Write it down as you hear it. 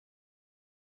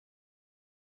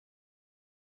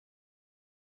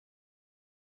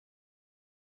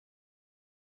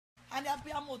And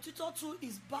Abiyamo Otito too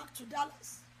is back to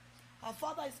Dallas. Our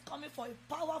Father is coming for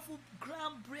a powerful,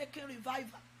 groundbreaking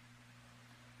revival.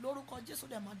 Lórúkọ Jésù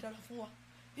dẹ̀ máa dára fún wa.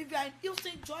 If you are in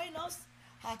Houston, join us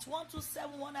at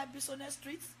 12719 Bisonet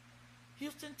Street,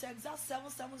 Houston, Texas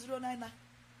 77099.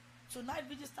 Tonight,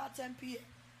 vigil starts 10 p.m.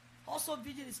 Also,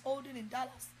 vigil is holding in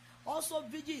Dallas. Also,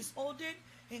 vigil is holding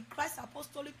in Christ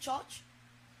Apostolic Church,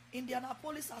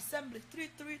 Indianapolis Assembly,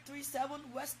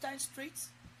 3337 West 10th Street,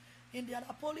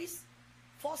 Indianapolis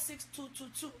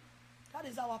 46222. That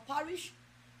is our parish,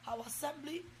 our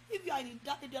assembly. If you are in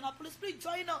Indianapolis, please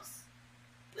join us.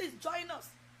 Please join us.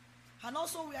 And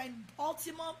also, we are in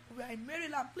Baltimore, we are in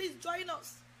Maryland. Please join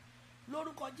us.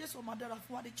 Lórúkọ Jésù Madara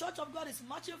Fún. The church of God is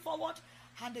marching forward,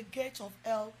 and the gates of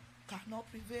hell cannot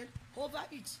prevail over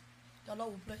it. The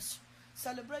Lord will bless you.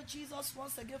 Celebrate Jesus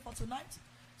once again for tonight.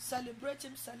 Celebrate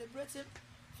him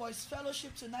for his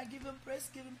fellowship tonight. Give him praise,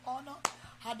 give him honor,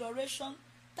 adoration.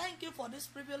 Thank you for this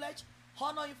privilege.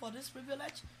 Honor him for this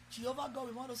privilege. Jehovah God,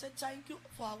 we want to say thank you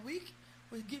for our week.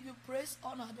 We give you praise,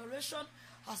 honor, adoration.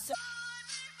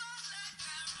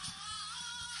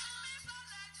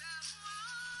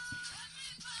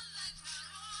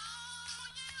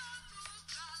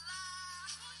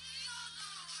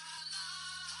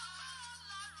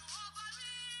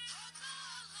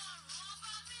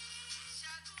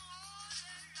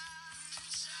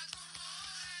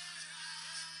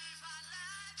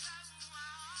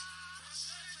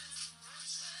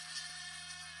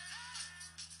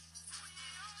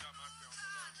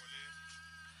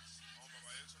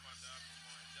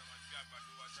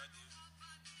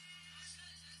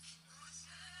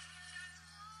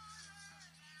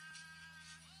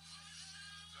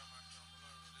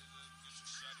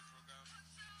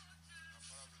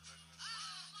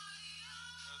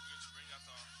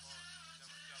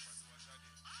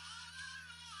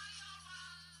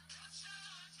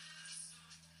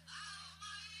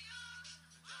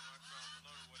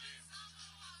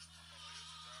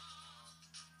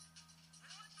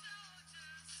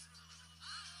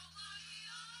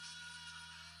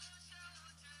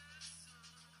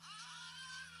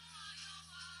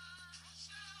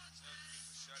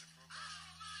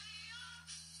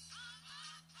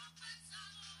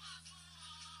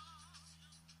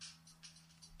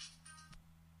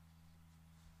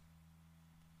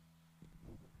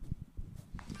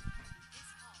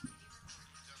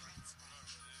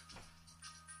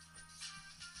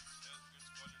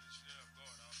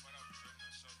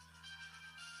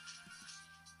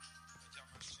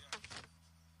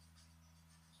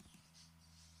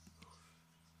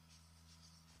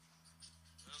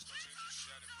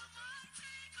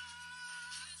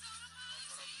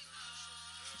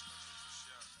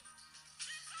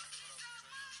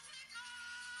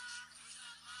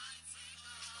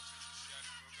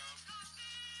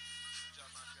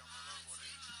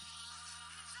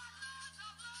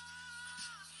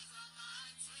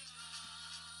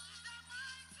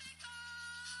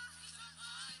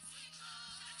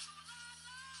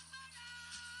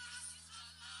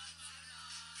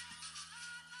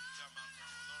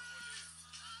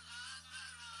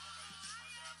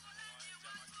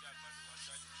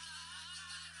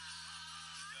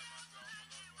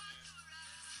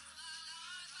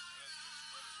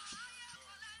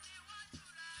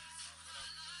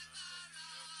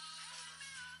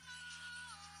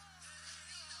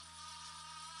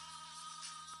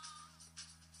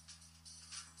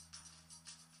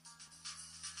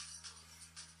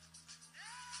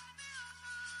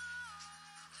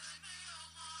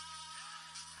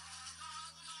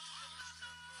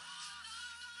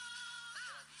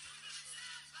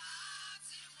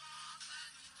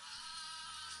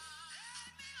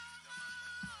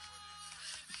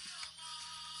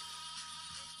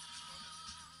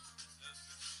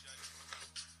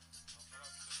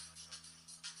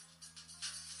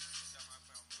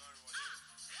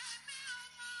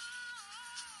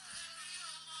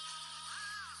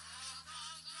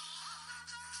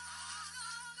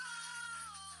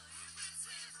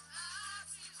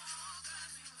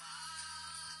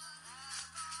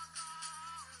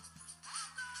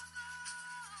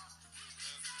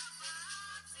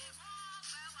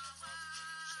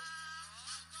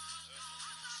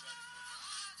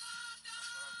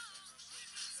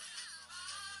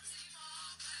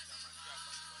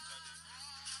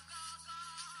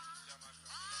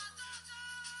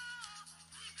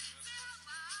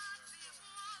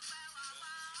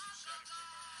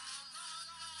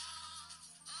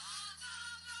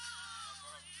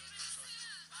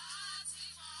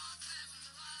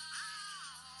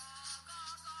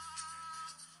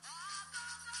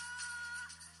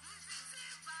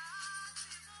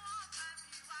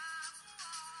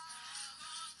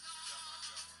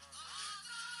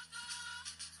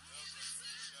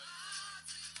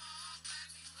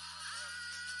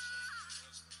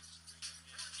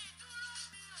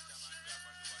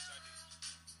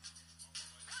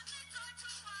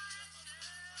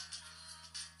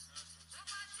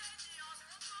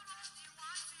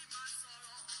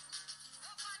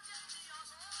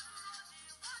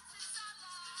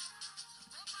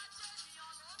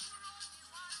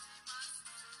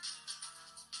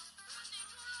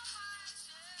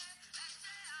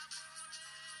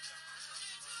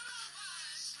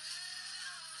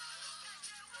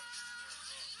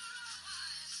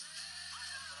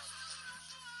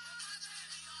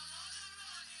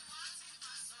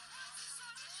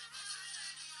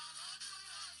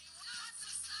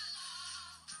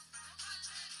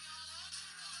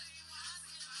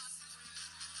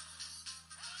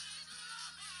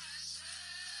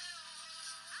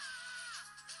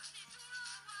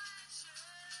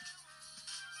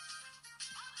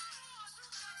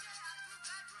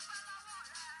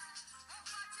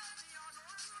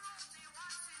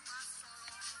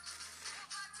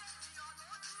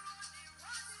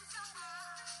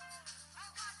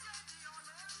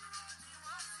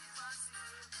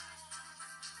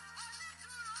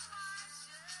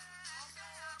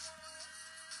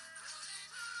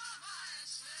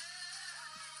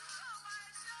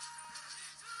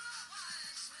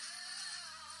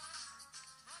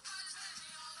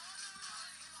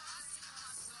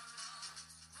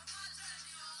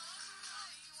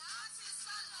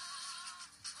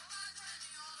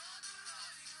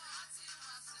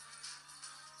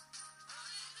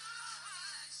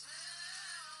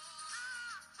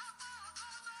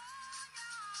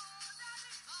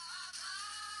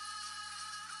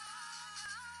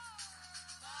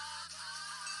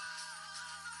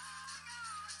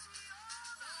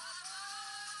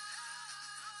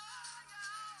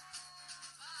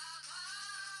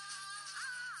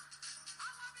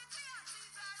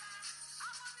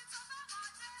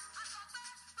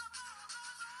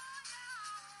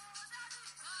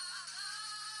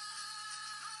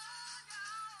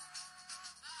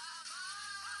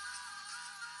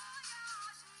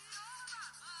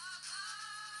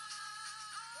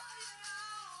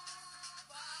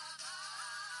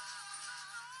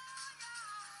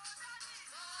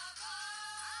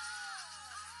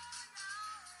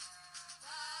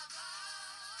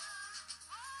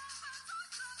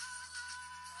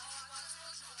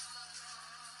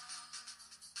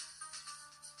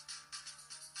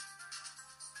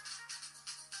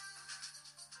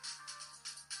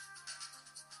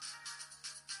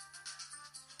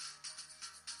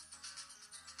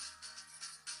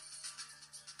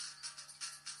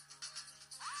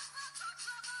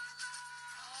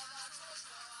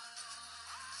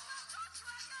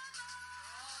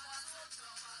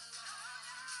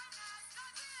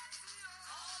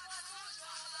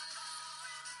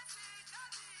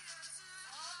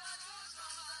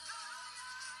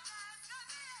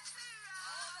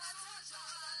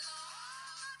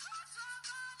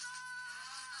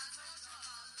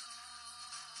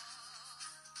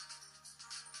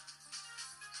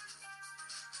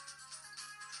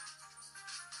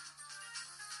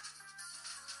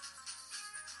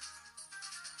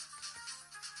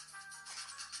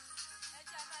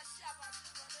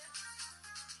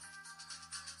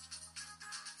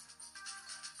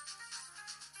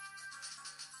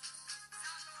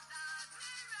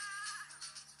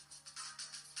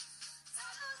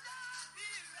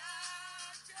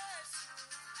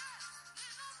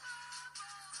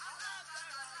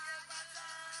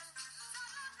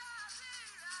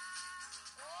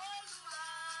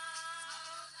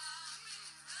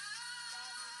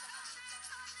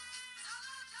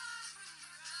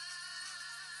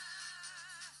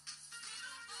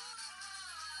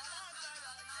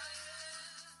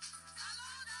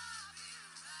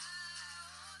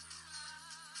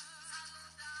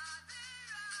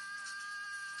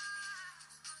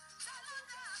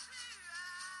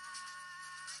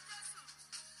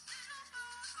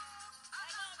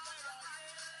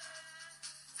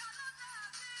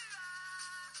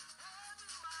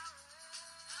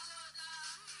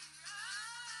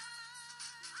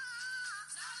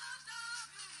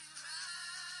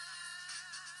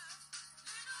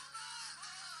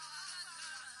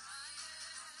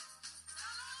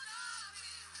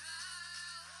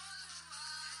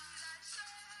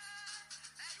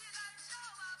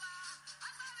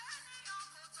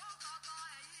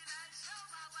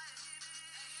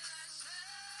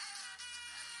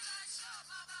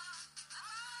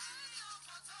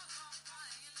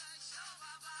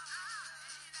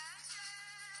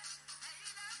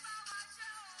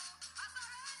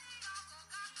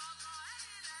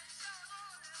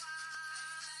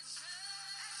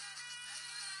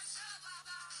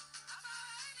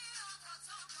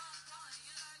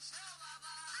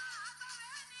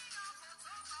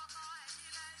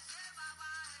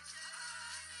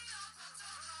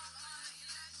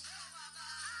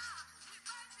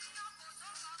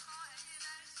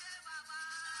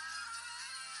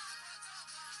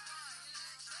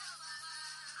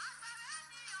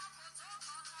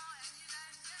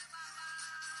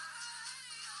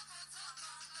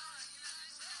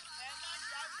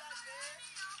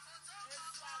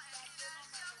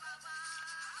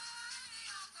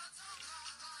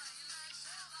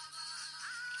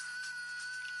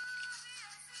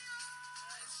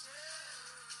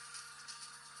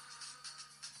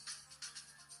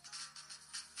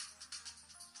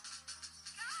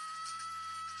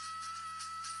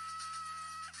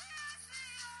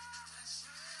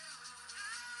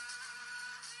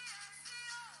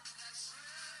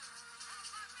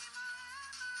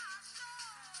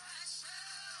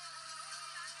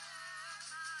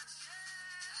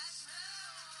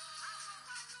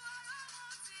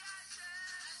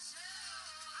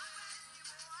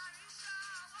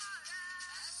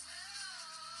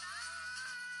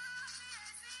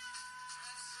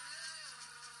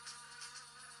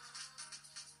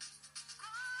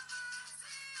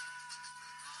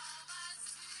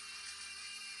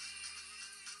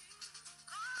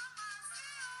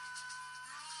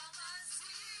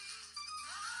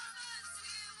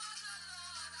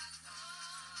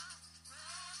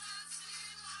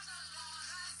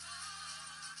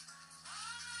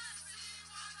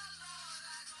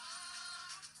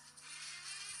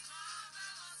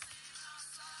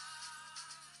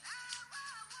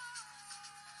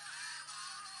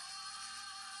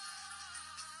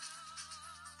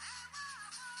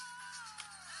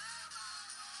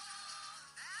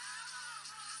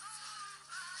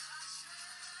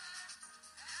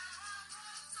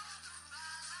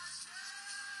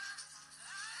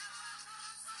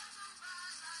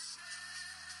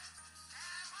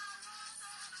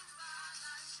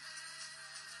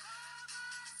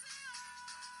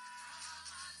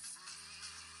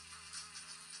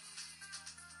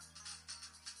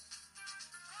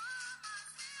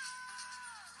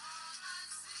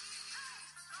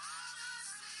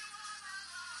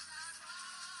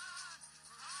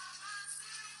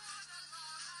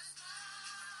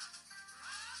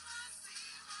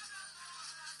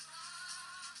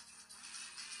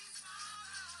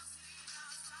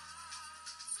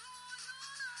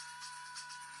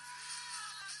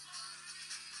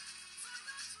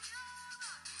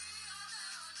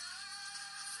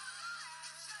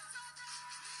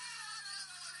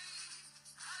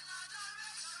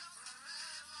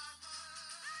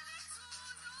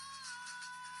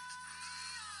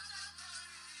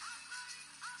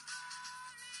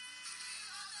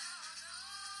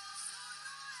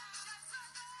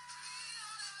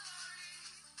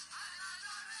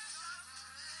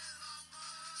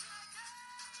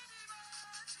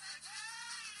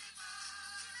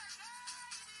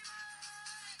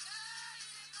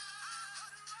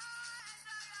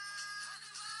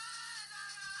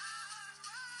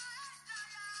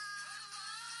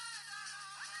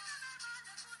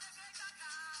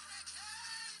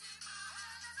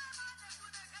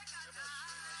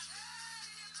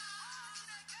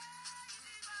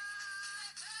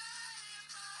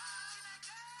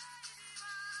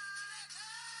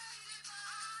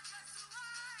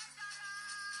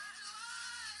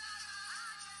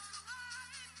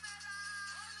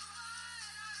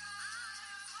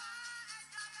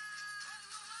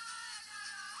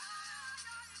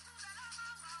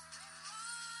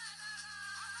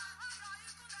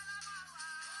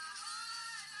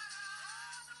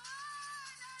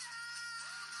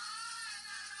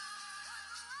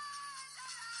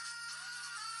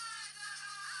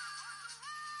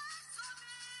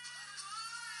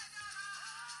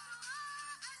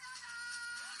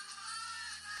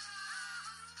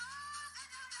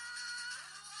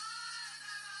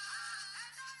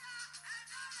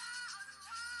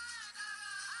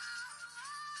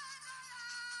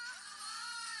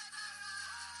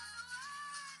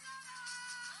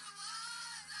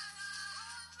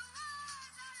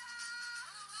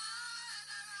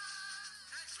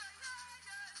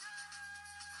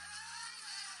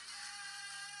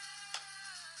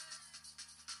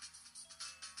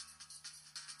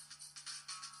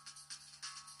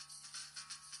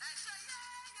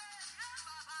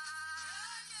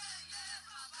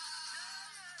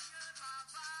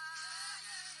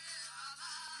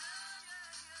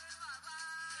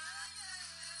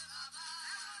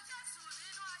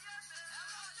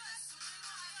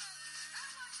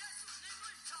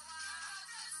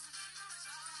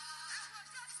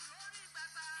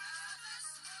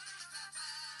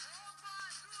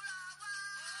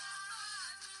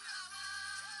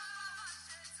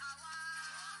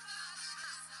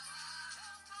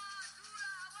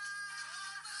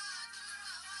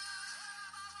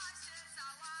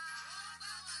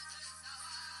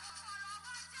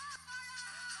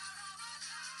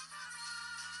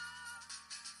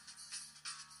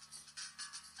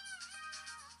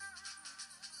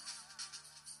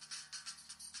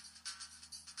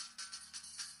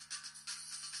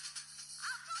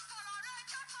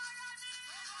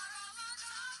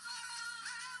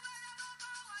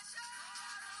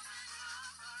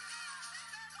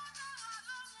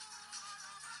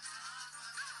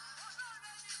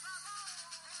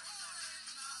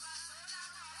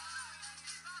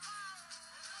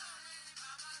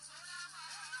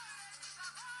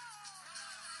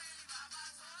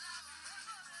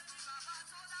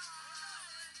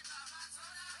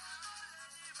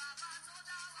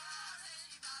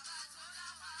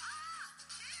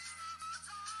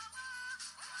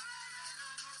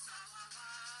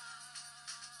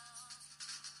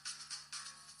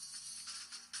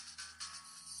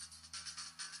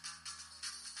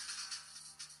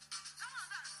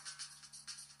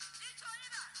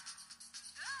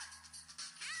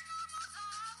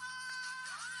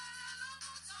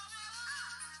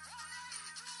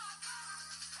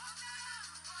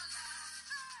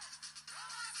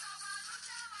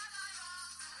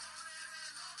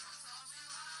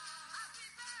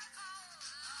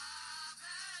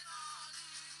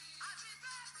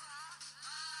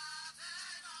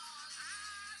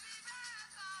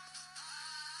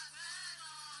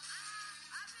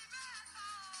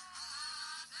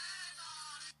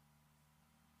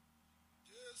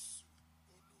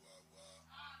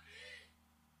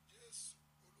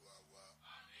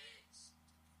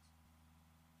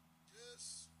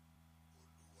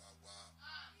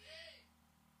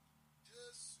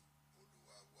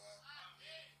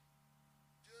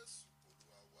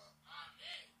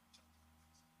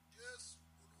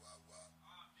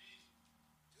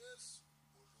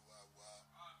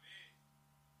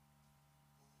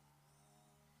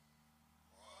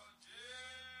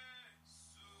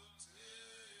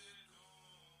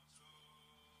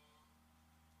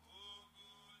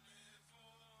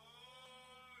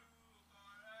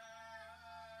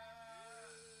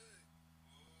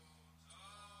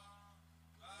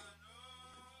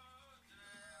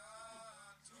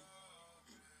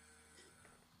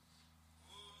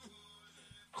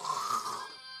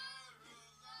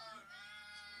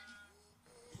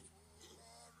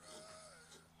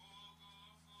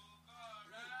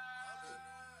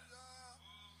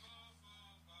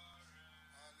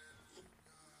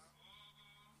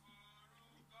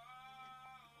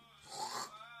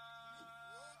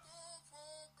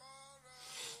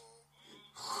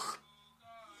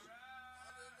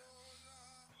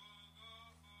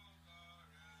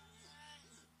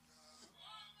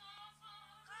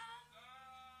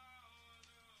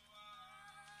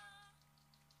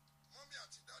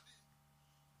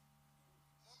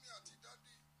 mọ́mí àti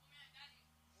dádì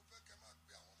mo fẹ́ kẹ́ máa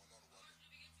gbé àwọn ọmọ Ọlọ́run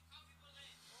wọlé.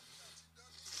 Mọ́mí àti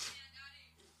dádì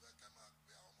mo fẹ́ kẹ́ máa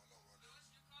gbé àwọn ọmọ Ọlọ́run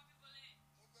wọlé.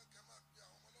 Mo fẹ́ kẹ́ máa gbé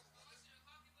àwọn ọmọ Ọlọ́run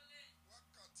wọlé.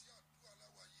 Wákàtí àdúrà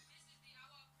láwa yìí. Ẹ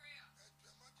jọ̀ọ́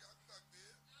ẹ má jẹ́ àgbàgbé.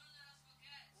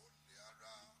 Ó lè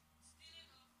ara.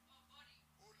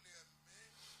 Ó lè ẹ̀mí.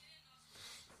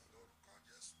 Lórúkọ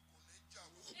Jésù kò ní jà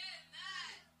wọ́n.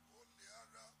 Ó lè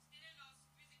ara.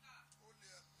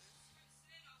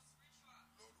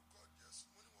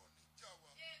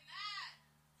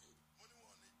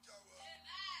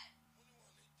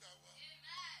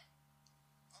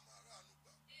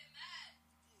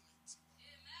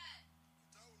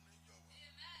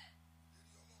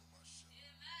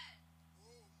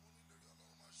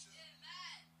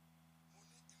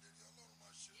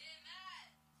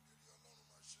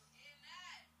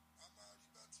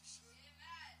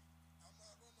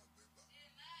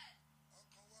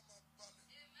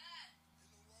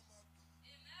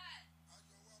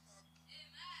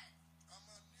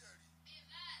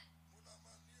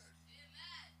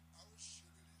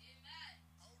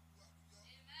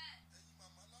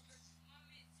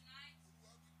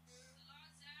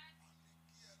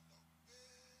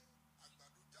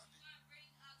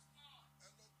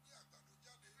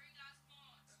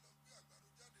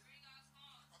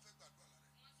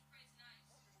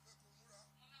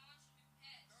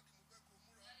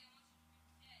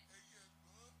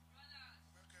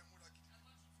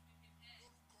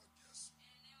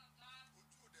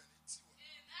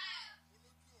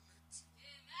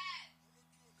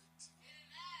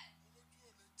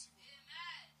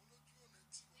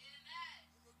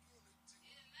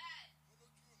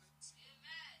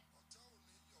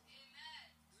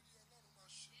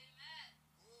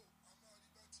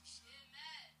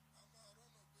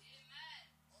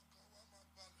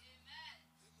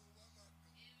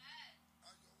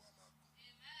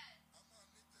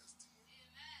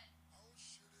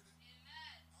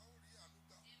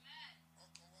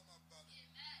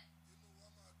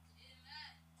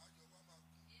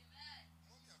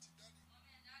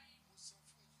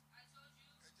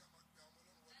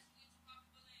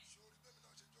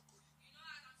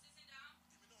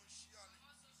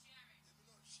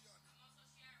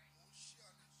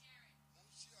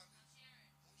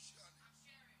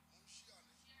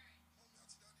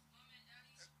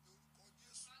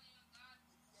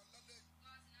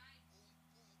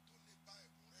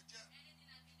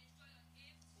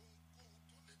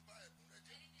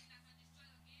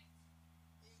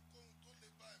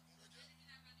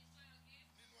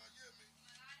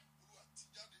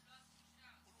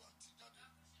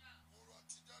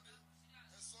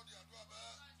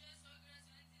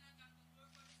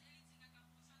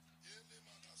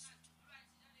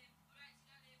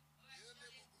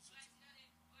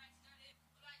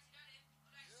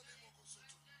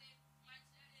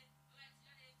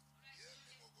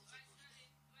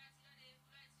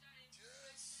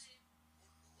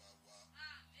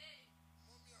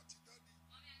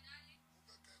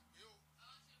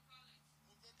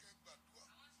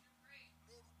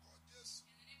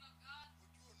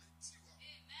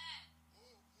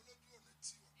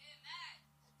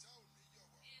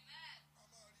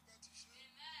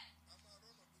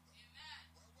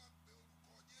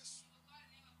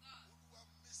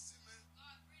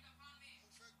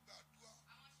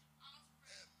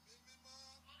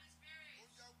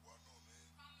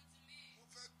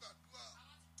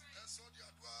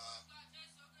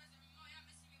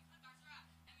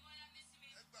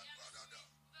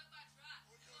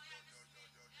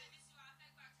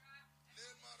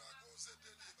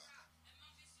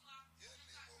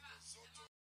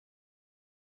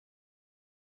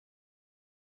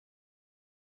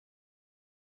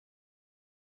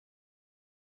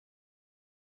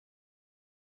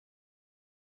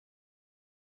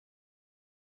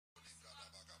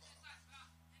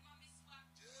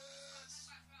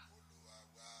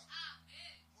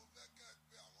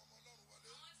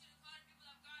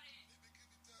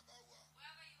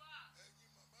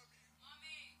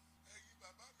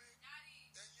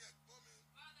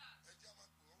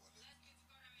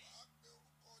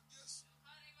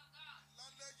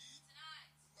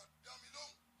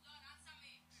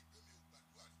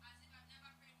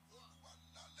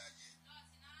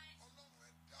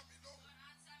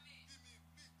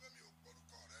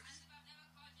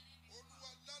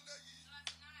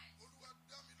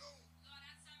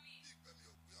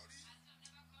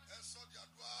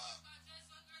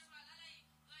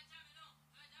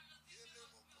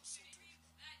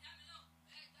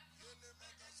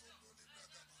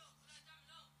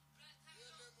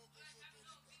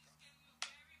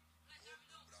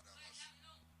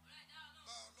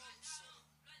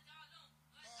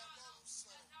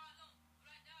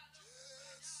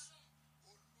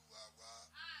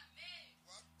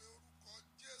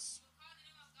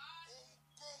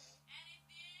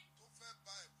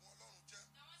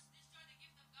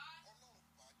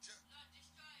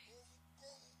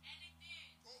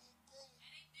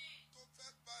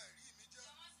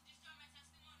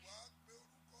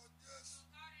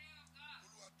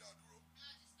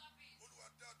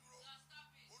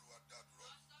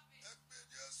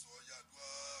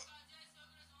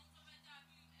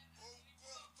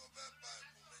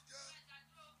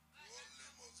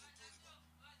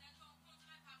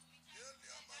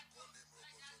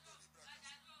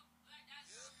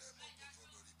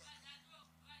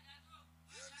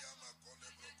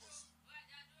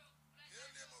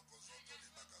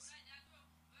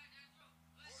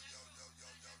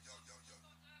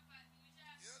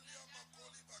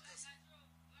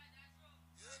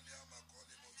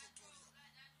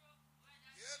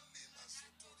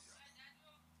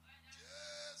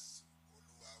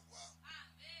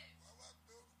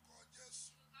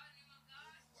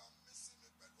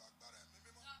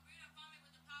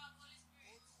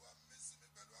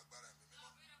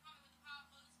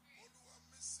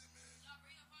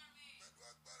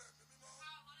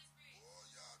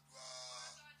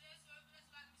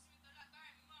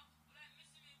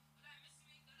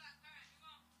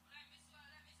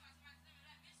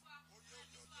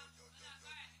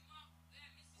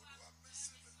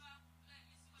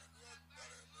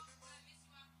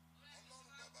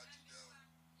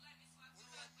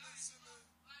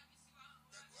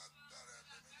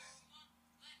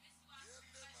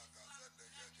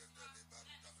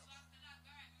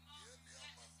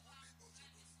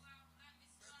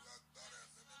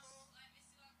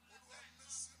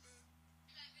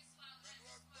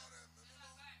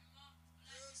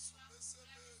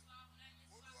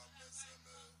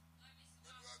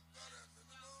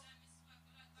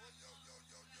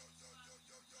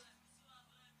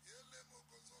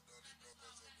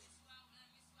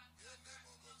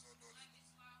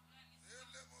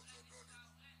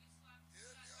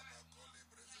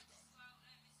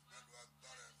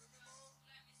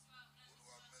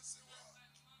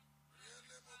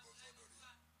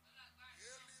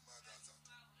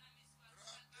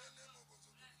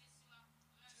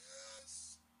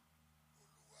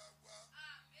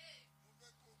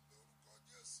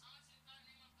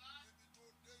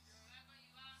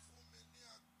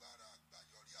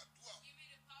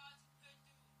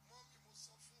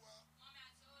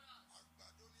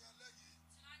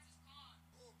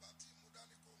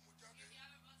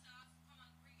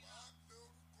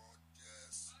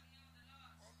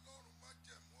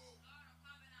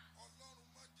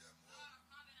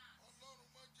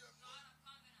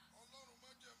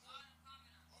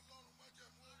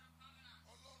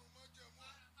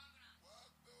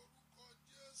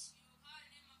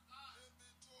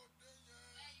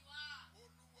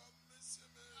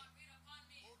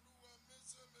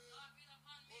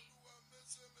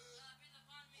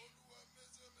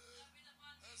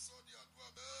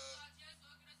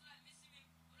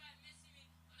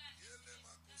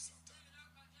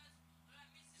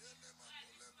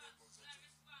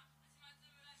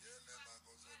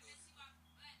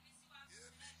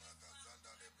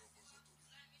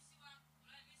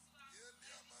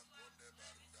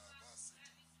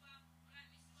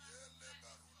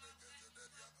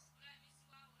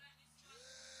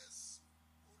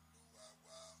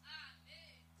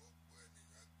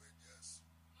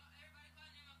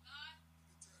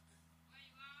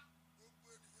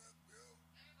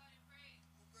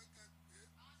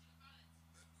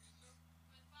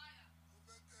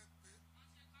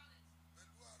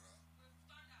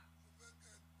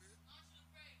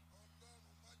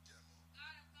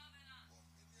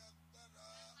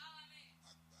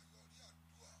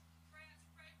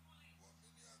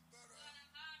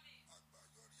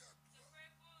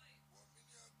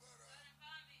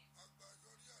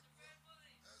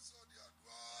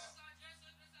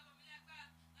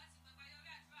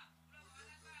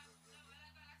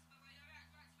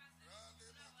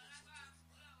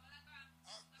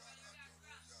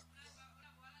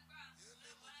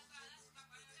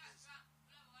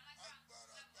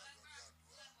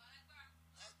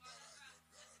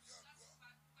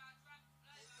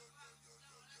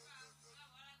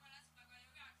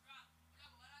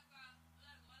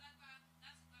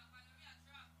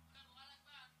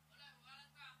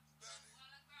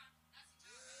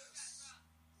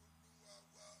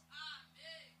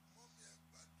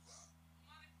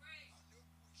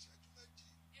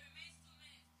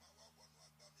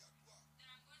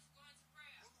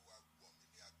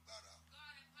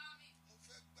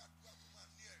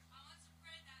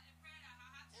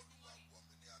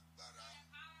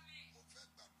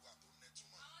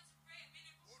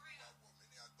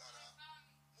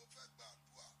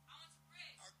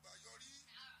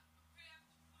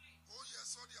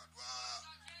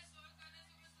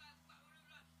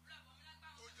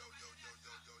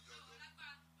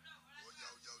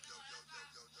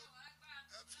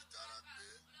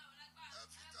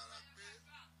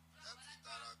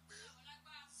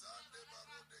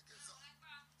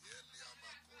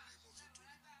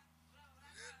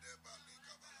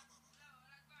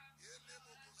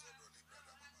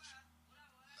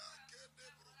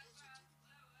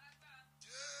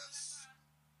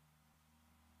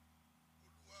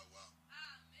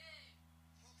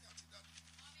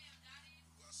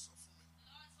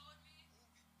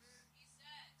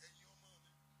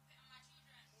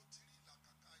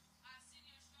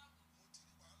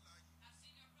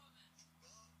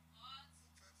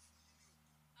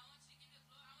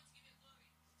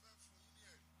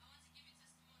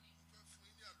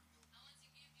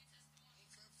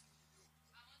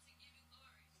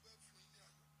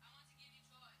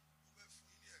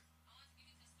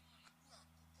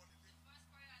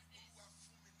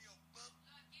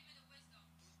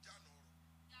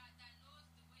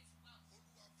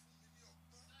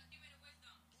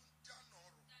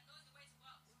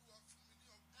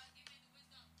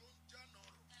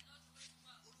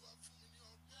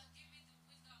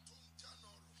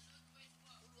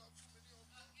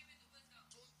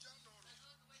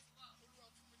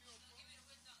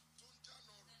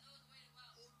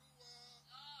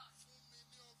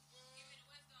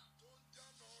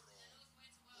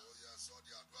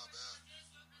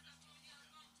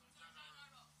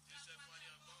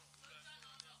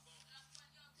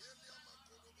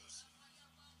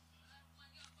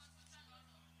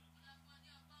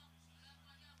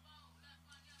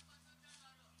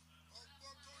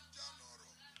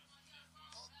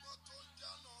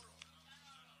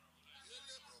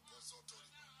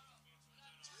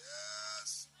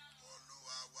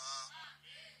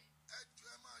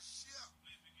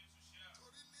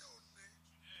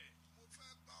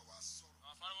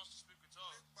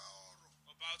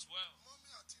 not well. mọ́mí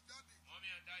àti dádì Mommy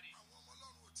and daddy, àwọn ọmọ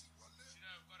ọlọ́run ò tí wọlé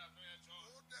children of God have not yet joined.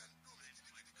 ó dẹ̀ ń dùn mí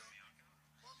gidigidi gan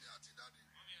mọ́mí àti dádì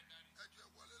Mommy and daddy, ẹjọ́ ẹ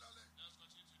wọlé lálẹ́ let us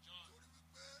continue to join. torí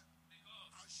wípé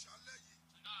Because àṣálẹ́ yìí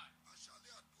tonight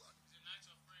àṣálẹ́ àdúrà ni is a night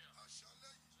of prayer.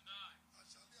 àṣálẹ́ yìí Tonight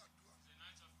àṣálẹ́ àdúrà is a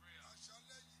night of prayer.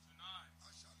 àṣálẹ́ yìí Tonight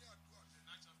àṣálẹ́ àdúrà is ni a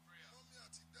night of prayer. mọ́mí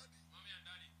àti dádì Mommy and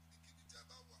daddy, níbikíbi tẹ́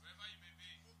bá wà wherever you may be,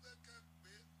 mo fẹ́ kẹ́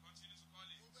pé continue to call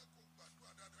mo it. fẹ́ kó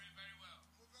gbàdúrà dáadáa Pray very well.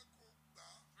 mo fẹ́ kó gbà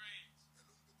á Pray it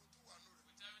pẹ̀lú gbogbo tó wà nù rẹ̀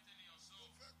with everything in your mo soul.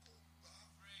 fẹ́ kó gbà á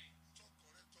Pray it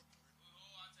tọkànrẹ́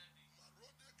wholeheartedly.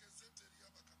 màródé kẹsẹ́tẹ̀rì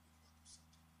abakabulu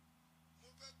àkùsàtà mo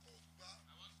fẹ́ kó gbà á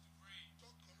I want you to pray it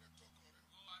tọkànrẹ́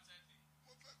wholeheartedly.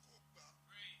 mo fẹ́ kó gbà á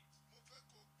Pray it. mo fẹ́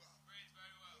kó gbà á Pray it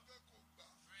very mo well. fẹ́ kó gbà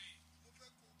á Pray it. mo fẹ́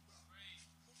kó gbà á Pray it.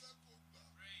 mo fẹ́ kó gbà á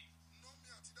Pray it. nọ́mí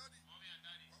àti dádì Mommy and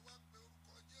daddy, wà wá pé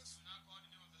orúkọ do Jésù not call the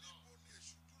name of the Lord. níbo ni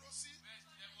èṣù dúró sí Where is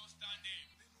the devil standing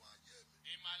nínú ayé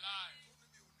mi in my life? tó ní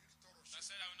mi ò ní rí tọrọ I ṣe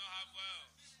said I will not have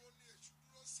wealth. níbo ni èṣù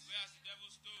dúró sí Where has the devil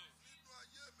stood nínú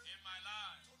ayé mi in my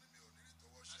life? tó ní mi ò ní rí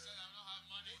tọwọ́ I ṣe said I will not have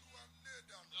money. olúwa lé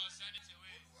dànù Lord, send it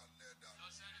away. olúwa lé dànù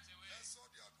Lord, send it away. ẹ sọ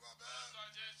di àdúrà bẹ́ẹ̀. Orúkọ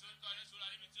Jésù, orúkọ Jésù, olúwa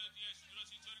níbi tí ó di èṣù dúró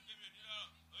sí torí pé mi ò ní lọ́rọ̀.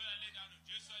 Olúwa lé dànù,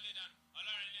 Jésù lé dànù,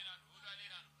 Ọlọ́run lé dànù, Olúwa lé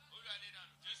dànù, Olúwa lé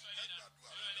dànù, Jésù lé dànù,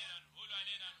 Olúwa lé dànù, Olúwa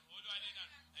lé dànù, Olúwa lé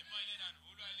dànù, Ẹ̀mọ́ lé dànù,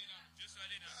 Olúwa lé dànù, Jésù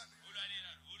lé dànù, Olúwa lé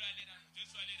dànù, Olúwa lé dànù,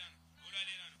 Jésù lé dànù, Olúwa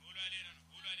lé dànù, Olúwa lé dànù,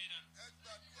 Olúwa lé dànù, ẹ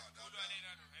gbàdúrà Olúwa lé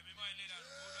dáadáa dànù, Ẹ̀mọ́ lé dànù,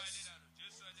 Olúwa lé dànù,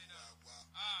 Jésù lé dànù. olúwa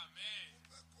wa Amen. mo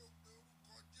fẹ́ kó o pe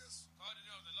orúkọ Jésù Call the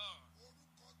name of the Lord.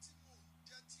 orúkọ tí mò ń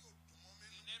jẹ́ tí ò dùn mọ́ mi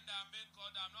The nù name that I'm being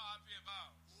called that I'm not happy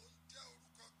about. ò ń jẹ́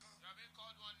orúkọ kan You are being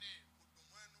called one name. kò dùn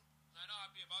mọ́ ẹnu You are not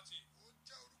happy about it. ò ń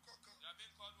jẹ́ orúkọ kan You are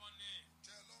being called one name. kò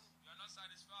tẹ́ ẹ lọ́rùn You are not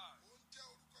satisfied. ò ń jẹ́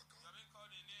orúkọ You kan are being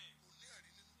called a name. kò ní ẹ̀rí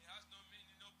nínú It has no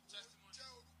meaning, no ò ń testimony. jẹ́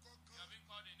orúkọ You kan are being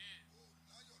called a name. ò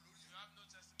láyọ̀ lórí You ẹ̀ have no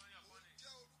testimony ò upon ń it.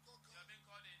 jẹ́ orúkọ You kan are being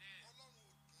called a name. ọlọ́run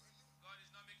ò dùn ẹnu God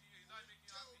is not making you, He's ò not ń making you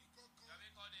jẹ́ happy. orúkọ You kan are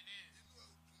being called a name. inú ẹ̀ ò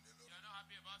dùn lé You lórí are not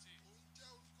happy about it. ò ń jẹ́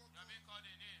orúkọ You are kan being called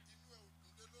a name. inú ẹ̀ ò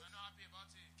dùn lé You lórí are not happy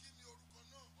about it. kí ni orúkọ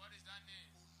náà What is that name?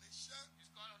 kò níṣẹ́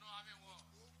It's called not having work,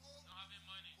 lówó not having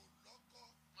money, kò lọ́kọ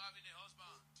not having a kò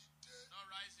husband, dìde not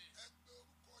rising. ẹ pé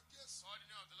orúkọ Jésù Call the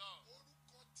name of the Lord.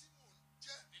 orúkọ tí mò ń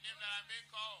jẹ́ The name that I'm being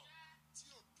called, tí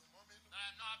ò dùn mọ́ mi nù that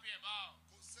I'm not happy about.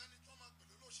 kò sẹ́ni tó máa pè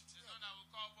lólóṣì tí There's ò none that will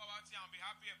call poverty and be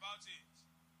happy about it.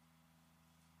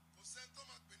 kò sẹ́ni tó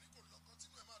máa pè ní kò lọ́kọ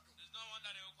tínú ẹ̀ máa dùn There's no one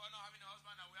that they will call not having a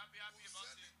husband that will be happy kò about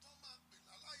sẹ́ni it. tó máa pè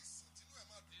láláìsàn tínú ẹ̀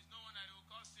máa dùn There's no one that they will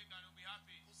call sick and they will be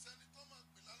happy. kò sẹ́ni tó máa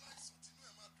pè láláìsàn tínú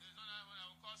ẹ̀ máa dùn There's no one that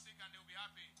will call sick and they will be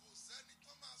happy. kò sẹ́ni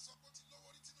tó máa sọ pé ó ti lówó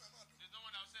rí tínú ẹ̀ máa dùn There's no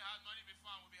one that will say I had money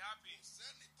before and will be happy. kò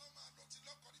sẹ́ni tó máa lọ ti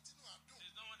lọ́kọ rí tínú àdùn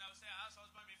There's no one that will say I had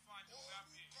husband before and they will be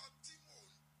happy. orúkọ tí mò ń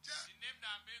jẹ́ The name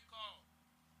that I'm being called,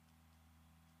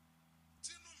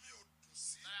 tínú mi ò dùn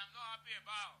sí that I'm not happy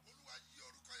about. olúwa yí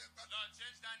orúkọ yẹn padà Lord,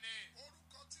 change that name.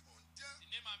 orúkọ tí mò ń jẹ́ The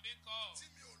name I'm being called, tí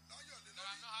mi ò láyọ̀ lé that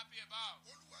I'm lórí not happy about.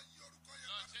 olúwa yí orúkọ yẹn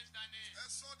Lord, padà change that name. ẹ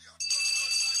sọ di àdúrà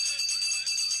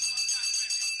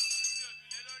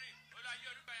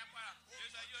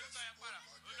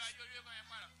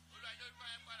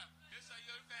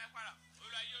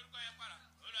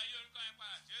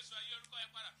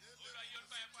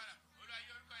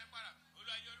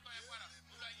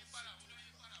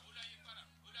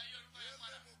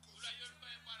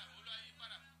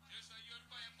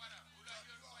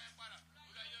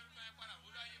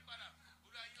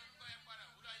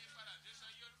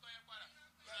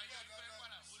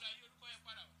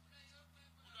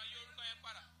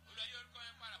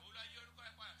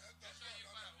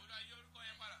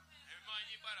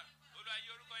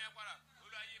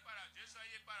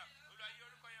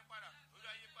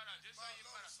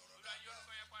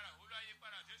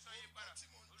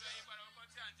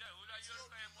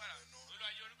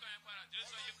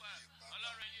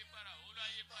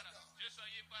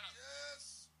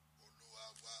Jésù olúwa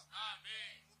wa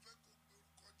Amen. mo fẹ́ kó pe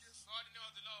orúkọ Jésù Call the name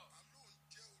of the Lord. àló ń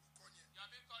jẹ́ orúkọ yẹn You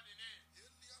have been called the name.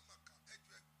 eliamaka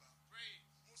ẹjọ ẹgbà Pray.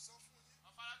 mo sọ fún yín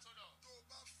Our Father told us, tó o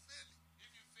bá fẹ́ẹ̀lì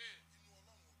if you fail, inú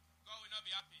ọlọ́run ò dùn God will not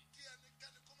be happy. kí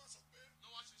ẹnikẹ́ni kó má sọ pé No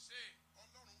one should say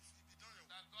ọlọ́run fi ibi dán yàn wò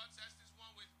that God tests this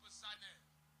one with sadness.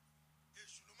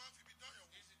 èṣù ló máa ń fi ibi dán yàn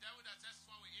wò It's the devil that tests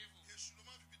one with evil. èṣù ló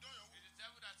máa ń fi ibi dán yàn wò It's the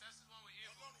devil that tests one with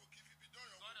evil. ọlọ́run ò kì í fi ibi dán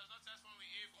yàn wò God does not test one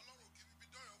with evil. ọlọ́run ò kì í fi ibi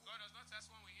dán yàn wò God does not test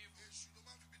one with evil. èṣù ló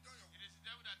máa ń fi ibi dán yàn wò It is the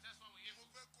devil that tests one with mo evil.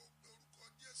 fẹ́ kó pe orúkọ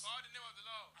Jésù Call the name of the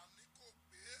Lord. àní kó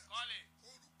pè é Call it.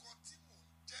 orúkọ tí mò ń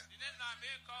jẹ́ The name that I'm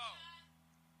being called,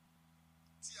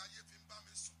 tí ayé fi ń bá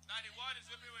mi sùn that the world is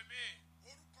weeping with me.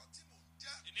 orúkọ tí mò ń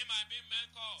jẹ́ The name I'm being man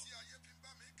called, tí ayé fi ń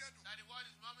bá mi kẹ́dùn that the world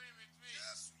is murmuring with me.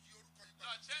 Jésù yí orúkọ yìí padà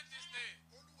Lord, change this name.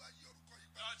 olúwa yí orúkọ yìí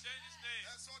padà Lord, change his name.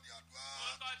 Ẹ sọ di àdúrà.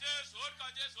 Orúkọ Jésù, orúkọ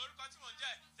Jésù, orúkọ tí mò ń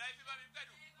jẹ́. Jẹ́ ibi bá mi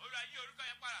gbẹ̀dùn. Olúwa yí orúkọ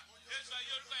yẹn padà. Jésù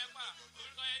yí orúkọ yẹn padà.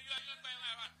 Orúkọ yẹn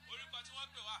padà. Orúkọ tí wọ́n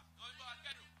pè wá. Wọ́n bá wa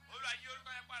gbẹ̀dùn. Olúwa yí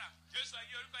orúkọ yẹn padà. Jésù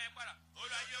yí orúkọ yẹn padà.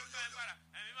 Olúwa yí orúkọ yẹn padà.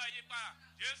 Ẹ̀mí máa yí padà.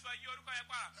 Jésù yí orúkọ yẹn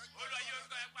padà. Olúwa yí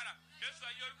orúkọ yẹn padà. Jésù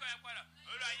yí orúkọ yẹn padà.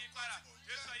 Olúwa yí padà.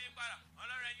 Jésù yí padà.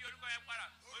 Ọlọ́run yí orúkọ yẹn padà.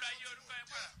 Olúwa yí orúkọ yẹn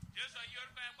padà. Jésù yí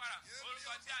orúkọ yẹn padà.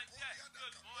 Orúkọ tí a ń jẹ́ yóò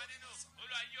tún mọ́ wọn nínú.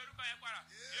 Olúwa yí orúkọ yẹn padà.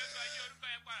 Jésù yí orúkọ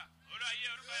yẹn padà. Olúwa yí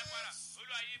orúkọ yẹn padà.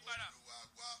 Olúwa yí padà.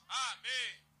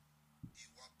 Amen.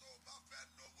 Ìwọ tó o bá fẹ́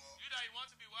lówó. You that you want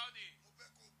to be wealthy. Mo fẹ́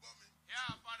kó o gbọ́ mi.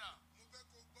 Yeah, Father. Mo fẹ́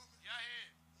kó o gbọ́ mi. Yeah, him.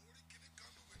 Mo rí kíní kan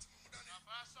lówe tí mo mú dání. My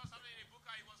father saw something in the book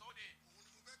he was holding. Òun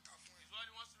ni mo fẹ́ kà fún ẹ. It's what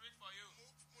he wants to read for you.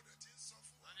 Mo dẹ̀ ti ń sọ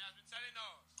fún wa. And he has been telling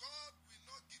us. God will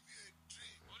not give you a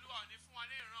dream Olúwa ò ní fún wa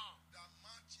ní ìran. that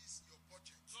matches your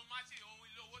budget. Tó máa ti ohun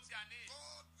ilé owó tí a ní.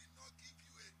 God will not give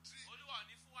you a dream Olúwa ò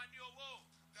ní fún wa ní owó.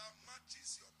 that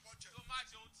matches your budget. Tó máa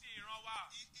ti ohun tí ìran wa.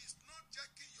 He is not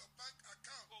checking your bank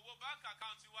account. Kò wo báńkì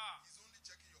àkáǹtì wa. He's only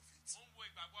checking your feet. Ó ń wo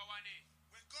ìgbàgbọ́ wa ní.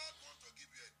 When God wants to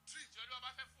give you a dream, Tí Olúwa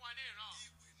bá fẹ́ fún wa ní ìran. He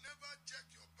will never check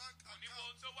your bank Kò ní wo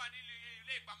ohun account. tó wà nílé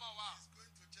ilé ìpamọ́ wa. He's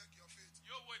going to check your faith.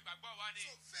 Yóò wo ìgbàgbọ́ wa ní.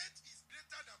 So faith is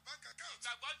greater than bank account.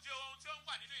 Ìgbàgbọ́ jẹ́ ohun tí ó ń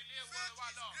wà nínú ilé ìwé Faith wa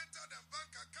is lọ. greater than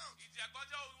bank account. Ìgbàgbọ́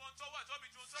jẹ́ ohun tó wà tóbi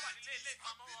ju ohun tó wà nílé Faith ilé is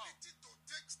ìpamọ́ wa. ability to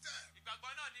take steps. Ìgbàgbọ́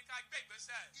náà ní ká gbé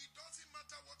ìgbésẹ̀. It doesn't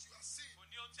matter what you are seeing. Kò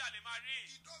ní ohun tí a lè máa rí.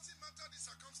 It doesn't matter the Kò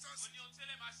circumstances. ní ohun tí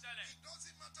lè máa ṣẹlẹ̀. It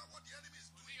doesn't matter what the enemy is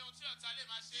Kò ní doing. ohun tí ọ̀tá lè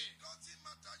máa ṣe. It doesn't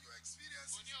matter your Kò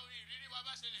experiences. ní ohun ìrírí wa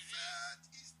bá ṣe lè rí. Faith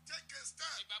is take a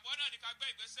step. Ìgbàgbọ́ náà ní ká gbé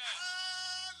ìgbésẹ̀.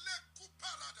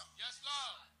 Alekuparada. Yes,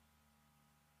 Lord.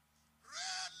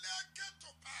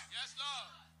 Relegetopa. Yes, Lord.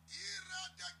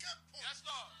 Iradekepo. Yes,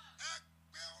 Lord.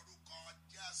 Ẹgbẹ́ orúkọ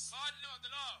Jésù. God know the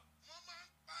Lord. Mo máa ń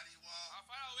pariwo. Our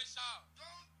Father always shout.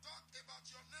 Don't talk about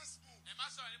your next move. Ẹ má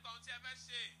sọ̀rọ̀ nípa ohun tí ẹ fẹ́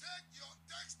ṣe.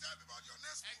 Take step about your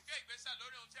next Ẹ move gbé ìgbésẹ̀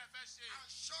lórí ohun tí ẹ fẹ́ ṣe.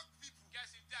 and shock people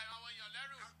Kẹ̀sì dé àwọn èèyàn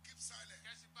lẹ́rù. and keep silent.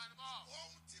 Kẹ̀sì panumọ́.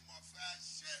 Ohun tí mo fẹ́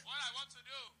ṣe. What I want to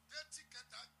do, Tẹ́tí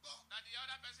kẹta gbọ́ that the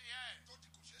other person here, tó di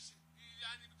kò ṣeé ṣe.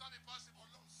 and it become impossible.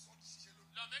 Ọlọ́run sọ di ṣiṣẹ́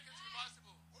lónìí. Lord, make it to be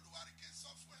possible. Olúwa ní kí n sọ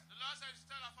fún ẹ. The Lord said to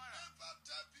tell our Father. Never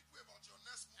tell people about your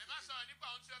next move. Ẹ má sọ̀rọ̀ nípa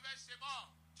ohun tí o fẹ́ ṣe mọ́.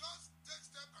 Just take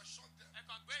step and shock them. Ẹ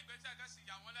kàn gbé ìgbésẹ̀ kẹ́ sì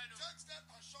yà wọ́n lẹ́nu. Take step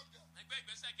and shock them. Ẹ gbé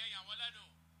ìgbésẹ̀ kẹ́ yà wọ́n lẹ́nu.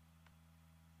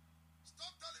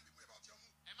 Stop telling people about your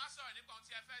move. Ẹ má sọ̀rọ̀ nípa ohun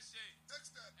tí ẹ fẹ́ ṣe. Take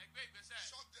step, Ẹ gbé ìgbésẹ̀.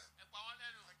 shock them, Ẹ pa wọ́n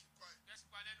lẹ́nu. and keep quiet. Kẹ́ sì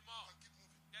pa lẹ́nu mọ́. And keep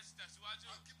moving. Kẹ́ sì tẹ̀síwájú.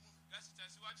 And keep moving. Kẹ́ sì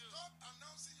tẹ̀síwájú. Stop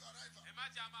announcing your arrival. Ẹ má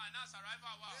jẹ́ àmà announce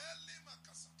arrival wa. Really,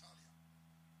 Makasatalia.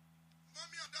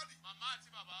 Mommy and daddy, Màmá àti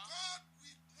bàbá. God,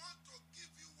 we want to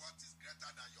give you what is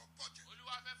greater than your budget.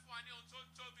 Olúwa fẹ́ fún wa ní ohun tó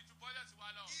tóbi ju bọ́jẹ̀tì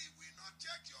wa lọ. He will not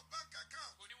check your bank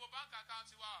account. Kò ní wo báńkì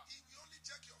àkáǹtì wa. He will only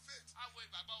check your faith. Á wo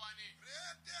ìgbàgbọ́ wa ní.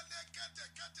 Redele kete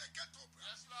kete keto bra.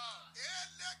 Yes, Lord.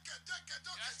 Ele kete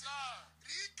keto Yes, kete. Lord.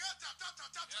 Riketa tata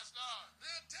tata. Yes, Lord.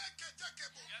 Rete kete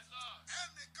kebo. Yes, Lord.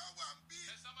 Ẹnìkan wà ń bí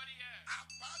There's somebody here.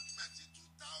 apartment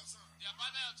 2,000. The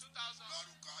apartment of 2,000.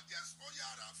 Lórúkọ Jésù ó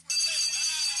yára fún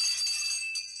ẹ.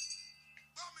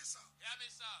 Gbọ́ mi sà, Hear me,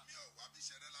 sir. mi ò wá bí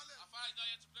ṣeré lálẹ́. Our Father is not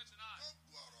here to play tonight.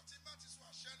 Gbogbo ọ̀rọ̀ tí bá ti sọ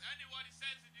àṣẹ ni. Anyone is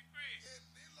sent to decree.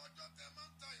 Èmi lọ́jọ́ tẹ máa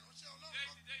ń ta ìránṣẹ́ Ọlọ́run Today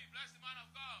lọ. is the day you bless the man of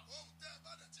God. Ohun tẹ́ ẹ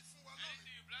bá dẹ̀ ti fún wa Anything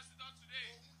lónìí. you bless with us today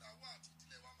Òun làwọn àti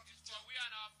ìdílé wa máa fi is jẹ. for we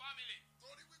and our family.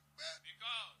 Torí wípé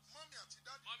Because mọ́mí àti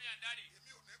dádì mommy and daddy,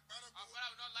 èmi ò ní parọ́ our gbowó. Father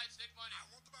will not like to take money.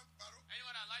 Àwọn tó bá ń parọ́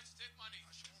Anyone that likes to take money,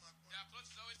 aṣọ wọn máa their gbọ́n. clothes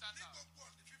is always start Ní out. gbogbo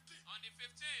ọ̀nì 15 On the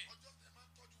 15th, ọjọ́ tẹ máa ń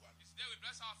tọ́jú wa ní. is the day we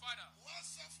bless our Father. Wọ́n á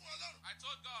sọ fún Ọlọ́run I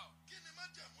told God, kí ni má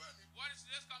jẹ̀mú ẹ̀ ní. what is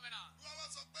today's covenant? Olúwa wá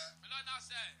sọ pé The Lord now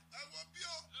said, ẹ wo bí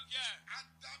o look here,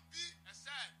 àdàbí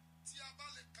except tí a bá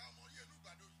lè ka ọmọ yẹn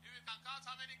nígbàdo yìí. if we can count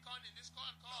how many corn in this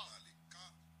corn A call, máa lè ka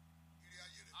ìrì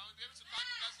ayé rẹ̀. and we'll be able to count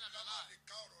the blessing of A your máa life. lè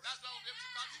ka ọ̀rọ̀ rẹ̀. That's why we'll be able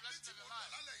to count the Ibi blessing tí of mo your lọ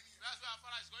life. lálẹ́ yìí nìyẹn. That's where our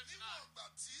Father is going Níwọ̀n tonight. ìgbà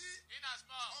tí In as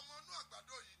much, ọmọ inú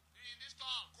àgbàdo yìí in this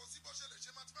corn, kò sí bó ṣe lè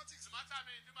ṣe mathematics. no matter how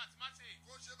many you do mathematics,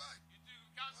 Kò ṣe báyìí. you do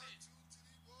count 1, it. 2,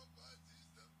 3, 4, 5, 6,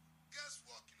 7. Guess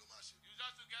what kí ló máa ṣe? You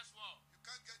just do guess what? You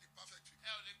can't get the perfect figure.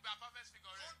 Ẹ ò lè gba perfect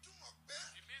figure Ó rẹ̀. túmọ̀ pé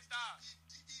It means that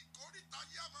ìkórìtà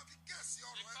yìí á máa fi gẹ̀ẹ́sì the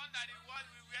ọ̀rọ̀ ẹ̀. corn that the world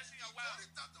will rest in your well,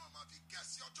 Ìkórìtà tó máa fi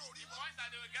gẹ̀ẹ́sì ọjọ́ orí the wa. point that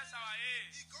they will guess our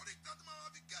age, Ìkórìtà tó máa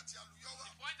fi gẹ̀ẹ́sì àlùyọ wa.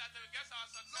 the point that they will guess our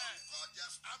success. Lórúkọ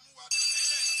Jésù amúwadé.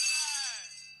 Amen.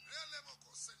 Rẹ́lẹ̀ mọ̀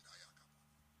kò sẹ́ńdà yà kàpọ̀.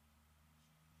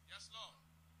 Yes, Lord.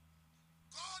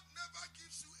 God never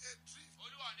gives you a dream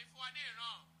Olúwa ò ní fún wa ní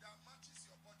ìran that matches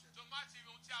your budget. tó má ti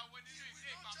ohun tí a wo He nínú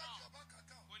ilé will not check ìpamọ́. your bank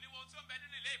account. Kò ní wo ohun tó ń bẹ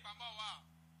nínú ilé ìpamọ́ wa.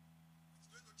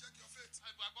 He's going to check your faith.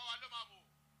 Ìgbàgbọ́ wa ló máa wò.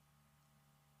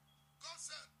 God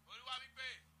said, Olúwa wípé,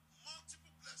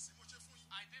 multiple blessings mo ṣe fún yín.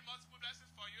 I did multiple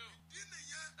blessings for you. Ìdí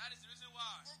nìyẹn That is the reason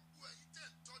why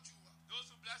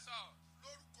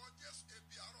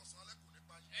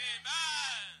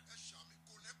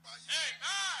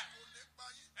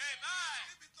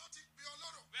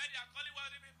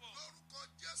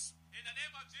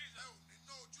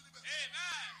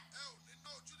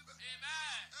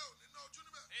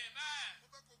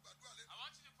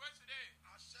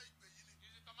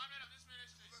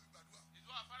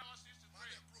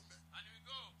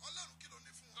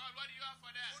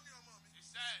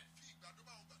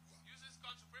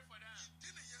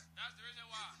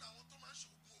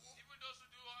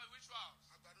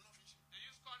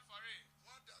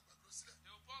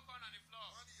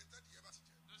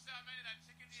that is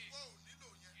seeking thee. Ìwọ ò nílò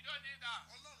yẹn. You don't need that.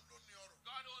 Ọlọ́run ló ní ọrọ̀.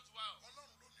 God owns wealth.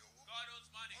 Ọlọ́run ló ní owó. God owns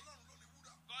money. Ọlọ́run ló ní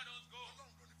wúrà. God owns gold.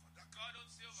 Ọlọ́run ló ní fàdákà. God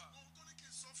owns silver. Ohun tó ní kí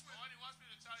n sọ fún But ẹ. what he wants me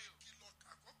to tell you, Kìlọ̀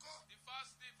àkọ́kọ́. the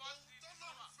first thing, Ohun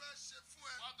tọ́lọ́run fẹ́ ṣe fún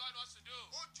ẹ. what God wants to do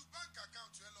Ó ju báńkì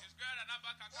àkáǹtì ẹ lọ. is greater than that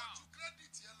bank Ó ju account.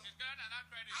 kírẹ́dìtì ẹ lọ. It's greater than that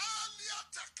credit.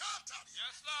 Aliatakata.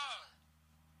 Yes, Lord.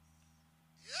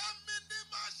 Èmi ni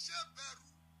má ṣe bẹ̀rù.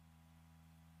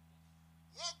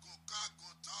 Ogun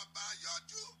kọ̀gùn tó bá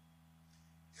yọjú.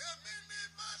 Èmi ni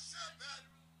má ṣe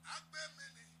bẹ̀rù. Àgbẹ̀ mi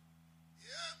ni.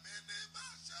 Èmi ni má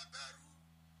ṣe bẹ̀rù.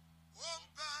 Ó ń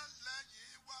bẹ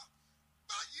lẹ́yìn wa.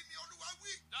 Báyìí ni Olúwa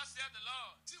wí. Thus saith the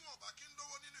Lord. Tí wọn ò bá kí ń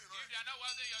lówó nínú ìran If they are not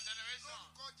wealthy in your generation,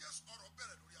 lórúkọ Jésù ọ̀rọ̀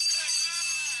bẹ̀rẹ̀ lórí àwọn.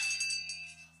 Amen.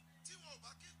 Tí wọn ò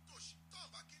bá kí ń tòṣì, tán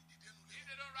bá kí ń dìde nulẹ̀. If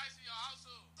they don't rise in your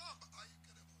household, Tán bá ayé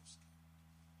kẹrẹ mọ̀ òsì.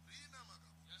 Rí iná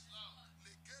màgàbọ̀. yes, Lord.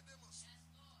 Lè kéde mọ̀ sùn.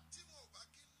 Tí wọn ò bá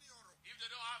kí ń ní ọ̀rọ̀ If they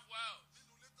don't have wealth,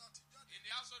 nínú létà ti jáde. in the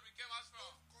household we came out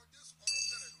from, Lórúkọ Jésù ọ̀rọ̀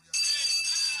bẹ̀rẹ̀ lórí àwọn.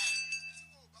 Amen. Tí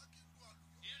wọn ò bá kí ń lu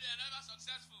àlùyọ. If they are never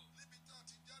successful Níbi tá a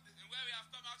ti jáde. in where we have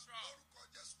come out from, Lórúkọ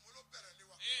Jésù mo ló bẹ̀rẹ̀ lé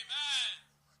wa. Amen.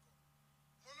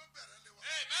 Mo ló bẹ̀rẹ̀ lé wa.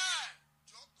 Amen.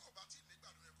 Jọ tó o bá tí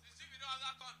nígbàdùn yẹn kò If mọ̀. you don't have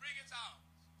that con, bring it out.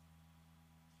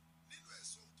 Nínú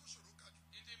èso tó ṣòro kájú.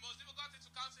 It's the most difficult thing to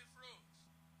count in fruit.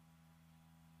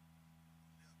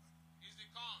 Ní àgbàdo. Is the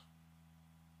corn.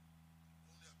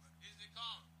 Òun ní àgbàdo. Is the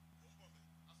corn. Mo ń bọ̀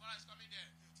mẹ́. As far as coming there,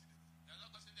 Mi ò tí débẹ̀. there's no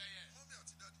person there yet. Mọ́mí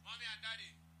àti dáàdì. Mommy and daddy,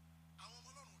 Àwọn ọmọ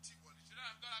Ọlọ́run ò tí ì wọlé. children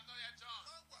of God have not yet joined.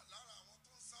 Má wà lára àwọn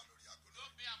tó ń sá lórí agolo.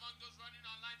 Don't be among those running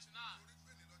online tonight. Torí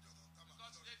pé ní lọ́jọ́ tó ń ta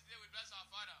Because màá today we bless our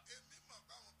Father. Èmi mọ̀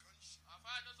báwọn kan ń ṣe. Our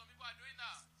Father knows some people are doing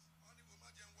that. Wọ́n ní mo má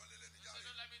jẹun wọlé lẹ́nu They say, jáde.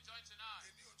 don't let me join tonight.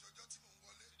 Èní òjòjọ́ tí mò ń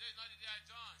wọlé. Today is not the day I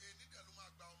join. Èní dẹ̀ ló máa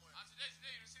gba ọmọ ẹ̀. And today is the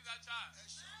day you receive that child. Ẹ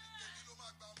ṣe èní ló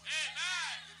máa gba ọmọ ẹ̀.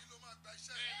 Amen. Èní ló máa gba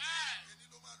iṣẹ́ ẹ̀. Amen. Èní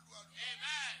ló máa lu àlùkò.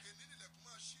 Amen. Èní nílẹ̀kùn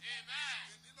máa ṣí. Amen.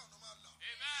 Èní lọ́nà máa là.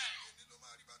 Amen. Èní ló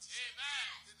máa rí bá ti ṣe. Amen.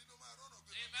 Èní ló máa rọ́nà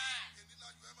gbé. Amen. Èní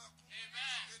láyọ̀ ẹ máa kún.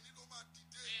 Amen. Èní ló máa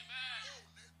dìde. Amen. Ó ò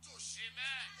ní tòṣì.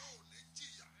 Amen. Ó ò ní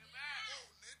jìyà. Amen. Ó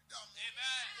ò ní dààmú.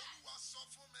 Amen. Olúwa sọ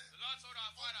fún mi. The Lord told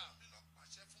our Father Ọkọ mi lọ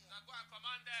pàṣẹ fún wọn. that go and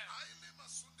command them. Àìlè máa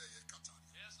súnde yé kàtà.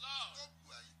 Yes, Lord.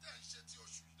 Gbogbo ẹ̀yin tẹ̀ ń ṣe ti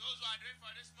oṣù yìí. Those who are doing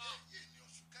for this month, Èyí ni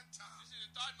oṣù kẹta. this is the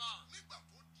third month. Nígbà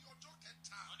tó di ọjọ́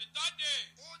kẹta. On the third day,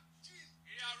 Ó jí.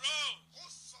 he arose. Ó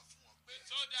sọ fún wọn pé. He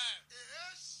told them, Èé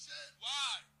ṣe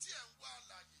why tí ẹ̀ ń wá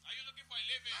àlàyé are you looking for a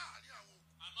living láàrin àwọn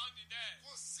òkú. among the dead?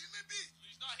 Kò sí níbí.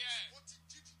 He's not here. Ó ti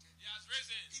jí dìde. He has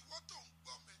risen. Ìwọ tó ń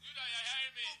gbọ́ mi. You that you're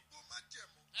hearing me, Gbogbo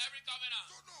májẹ̀mú. every covenant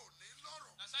Tó náà ò ní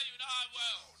lọ́rọ̀. that said you will not have Tó náà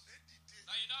wealth, ò ní dìde.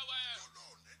 that you not Tó well, náà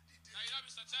ò ní dìde. that you not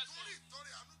be successful Torí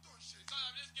ìtọ́rẹ àánú tó ń ṣe. because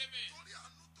of this giving, Torí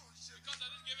àánú tó ń ṣe. because of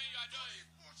this giving you are Torí doing,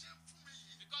 bó ṣe ń fún mi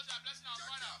yìí. because you are blessing our Jẹ́ kí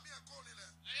Father. àmì ẹ̀kọ́ nílẹ̀.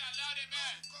 Lay a loud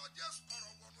amen. Orúkọ Jésù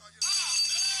ọ̀rọ̀ wọnú ayé rẹ̀.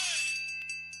 Amen.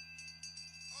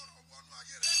 Ọ̀rọ̀ wọnú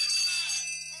ayé rẹ̀.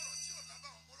 Ọ̀rọ̀ tí ò lábà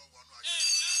wọn ló wọnú ayé rẹ̀.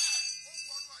 Amen. Ó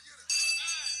wọnú ayé rẹ̀.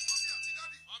 Amen. Mọ́mí àti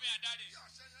dádì. Mommy and daddy, Bí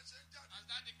àṣẹ yẹn ṣe ń jáde. as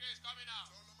that decree is coming out,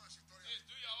 Sọ ló máa ṣe tọrẹ. please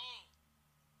do your own.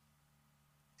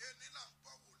 Èní là ń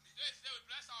bọ̀ wòlíì. Today is the day we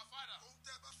bless our Father. Ohun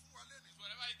tẹ́ ẹ bá fún wa lẹ́nu. It's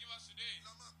whatever you give us today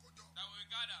La máa kójọ. that we will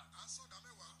gather, À ń sọ̀dá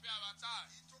mẹ́wàá. pay our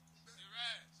tithe, Èyí tó kún the bẹ́ẹ̀.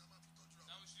 rest Ṣé a máa fi tọ́jú ra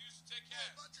that wọn? we should use to take Bó o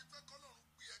care. bá ṣe fẹ́ kọ́lọ́run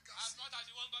gbé ẹ ga As sí. much as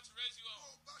you want God to raise you Bó up,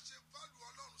 o bá ṣe válù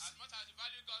Ọlọ́run as sí. much as you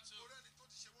value God to, Orí ẹni tó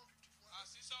ti ṣe 150 fún wa. I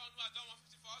see someone who has done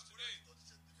 150 for us Orí today, ẹni tó ti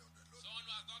ṣe 300 lónìí. someone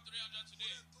who has done 300 Orí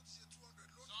today, ẹni tó ti ṣe 200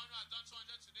 lónìí. someone who has done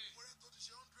 200 today, Orí ẹni tó ti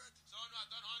ṣe 100. someone who has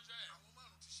done 100. Àwọn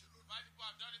márùn-ún ti ṣe lónìí. 5 people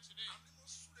have done it today. Àní mo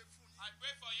súre fún yín. I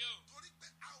pray for you Torí pé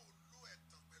a ò lo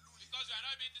ẹ̀tàn pẹ̀lú yín. because we are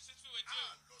not being deceitful with A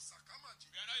you. lo sàkámàjì.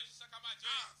 We are not using Sakamaji.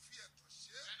 A fi ẹ̀tàn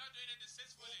ṣe We é. are not doing it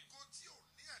deceitfully. Ògo tí ò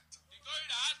ní ẹ̀tàn. The glory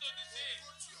that has no deceit,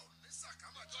 Ògo tí ò ní the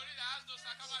sàkámàjì. glory that has no Ògo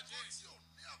Sakamaji, tí ò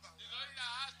ní the àbàwọ́n. glory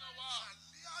that has no wall.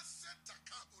 Àlíá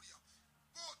sẹ́tàkà òrìà.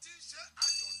 Bó o ti ń ṣe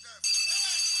ayọ̀dẹ̀ fún.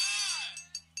 Amen.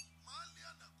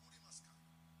 Màálíà nàkúrì màsíkà.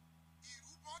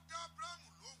 Ìrúbọ dá Ábúráhámù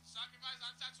lóhùn. Sacrifice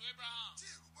answer to Abraham. Tí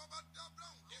ìrúbọ bá dá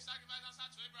Ábúráhámù Give lóhùn. sacrifice answer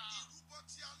to Abraham. Ìrúbọ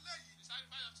tí alẹ́ yìí The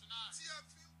sacrifice of tonight. tí ẹ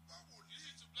fi ń bá Use wòlíì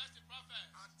it to bless the prophet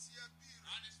àti ẹbí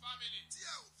rẹ̀. and his family. Tí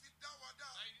ẹ ò fi dá wa dá.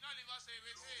 That he did not leave us away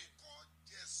with pain. Lórúkọ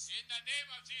Jésù. In the name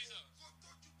of Jesus. Ògo tó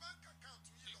ju báńkì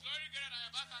àkáǹtì The yìí lọ. glory greater than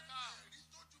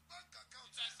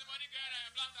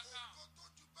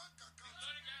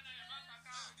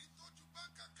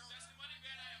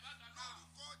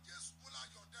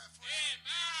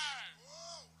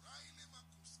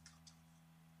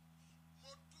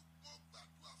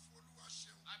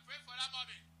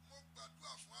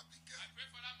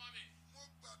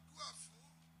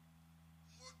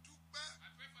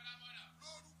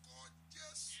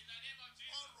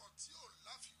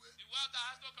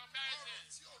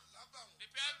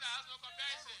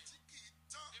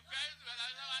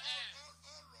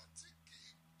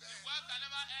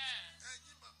never end.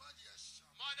 Ẹ̀yin màmá yẹn ṣá.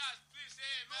 Mothers, please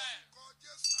say amen. Lórúkọ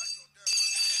Jésù ayọ̀dẹ̀.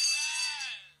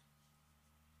 Amen.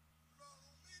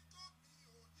 Ọlọ́run mi tóbi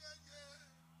òyeyè.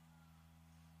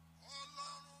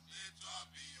 Ọlọ́run mi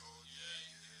tóbi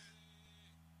òyeyè.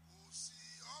 Kò sí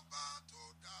ọba tó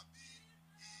dàbí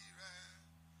ìrẹ.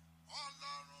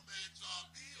 Ọlọ́run mi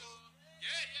tóbi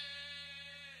Yeye.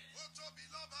 ó tóbi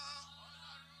lọ́ba.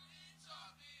 Ọlọ́run mi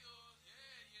tóbi o,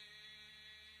 yeye.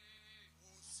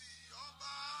 Kò sí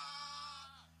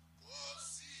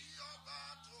ọba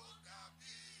tó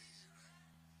dàbí rẹ̀.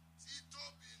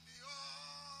 Títóbi ni ọ́.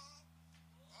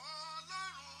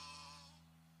 Ọlọ́run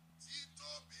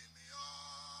títóbi ni ọ́.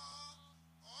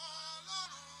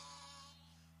 Ọlọ́run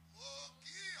mo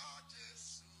kí ọ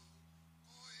Jésù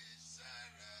kú iṣẹ́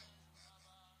rẹ̀ o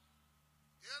bàbá.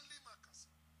 Eli makasa.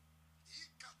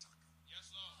 Ikataka. Yes,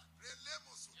 Lord.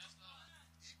 Relemoso. Yes, Lord.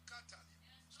 Ikatali.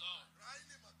 Yes, Lord.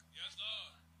 Raili maka. Yes,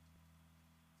 Lord.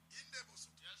 Indeboso.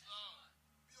 Yes, Lord.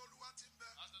 Bí Olúwa ti ń bẹ.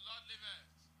 As the Lord liveth,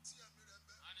 Tí ẹ̀mí rẹ̀ ń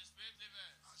bẹ. and his spirit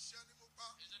liveth, Àṣẹ ni mo pa.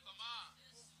 is a command.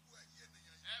 Gbogbo ẹ̀yin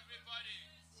ènìyàn yìí. Everybody,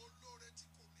 Olóore tí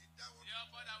kò ní dáwọ́. the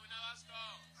helper that will never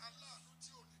stop. Aláàánú tí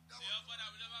ò ní The dáwọ́. helper that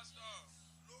will never stop.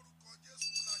 Lórúkọ Jésù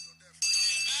mo láyọ̀dẹ̀ fún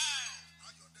yín. Amen.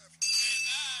 Ayọ̀dẹ̀ fún yín.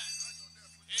 Amen. Ayọ̀dẹ̀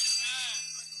fún yín. Amen.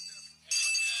 Ayọ̀dẹ̀ fún yín.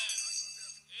 Amen. Ayọ̀dẹ̀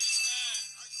fún yín. Amen.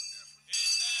 Ayọ̀dẹ̀ fún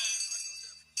yín. Amen.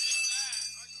 Ayọ̀dẹ̀ fún yín. Amen.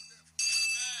 Ayọ̀dẹ̀ fún yín.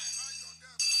 Amen.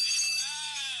 Ayọ̀dẹ̀ fún yín.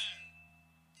 Amen.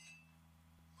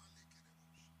 Málékèrè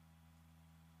bò.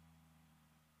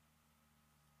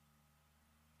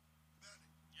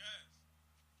 Bẹ́ẹ̀ni, Yes.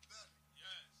 bẹ́ẹ̀ni,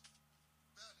 Yes.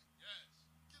 bẹ́ẹ̀ni. Yes.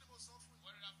 Kí ni mo sọ fún yín?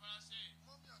 What did our father say?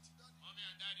 Mọ́mí àti dádì. Mommy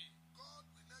and daddy. God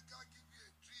will never give you a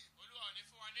dream Olúwa ò ní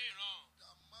fún wa ní ìran.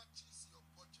 that matches your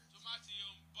budget. Tó má ti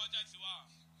budget wa.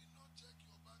 He will not check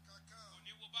your bank Kò account.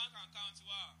 ní wo bank account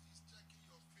wa. He's checking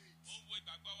your faith. Ó ń wo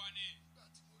ìgbàgbọ́ wa ní. Nígbà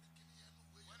tí mo rí kíní yẹn nù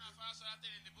wé When yẹn our father saw that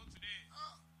thing in the book today, mo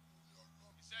ní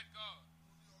Ọlọ́run. he said, God,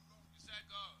 Mo ní Ọlọ́run. he said,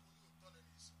 God, Mo ní òótọ́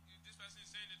lẹ́nu ìsìn. this person is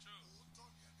saying the truth. Òótọ́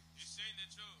ni ẹni He's ìsìn. saying the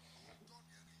truth. Òótọ́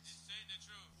ni ẹni He's ìsìn. saying the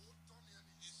truth. Òótọ́ ni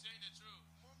ẹni He's ìsìn. saying the truth.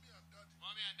 Mọ́mí and daddy.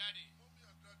 Mommy and daddy. Mọ́mí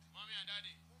and daddy. Mommy and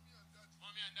daddy. Mọ́mí and daddy.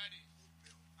 Mommy and daddy. Mo bẹ̀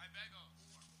ọ́. I beg of.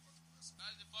 Ohun àkọ́kọ́ tí mo fẹ́ sọ.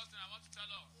 That's the first thing I want to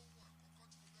tell us. Ohun àkọ́kọ́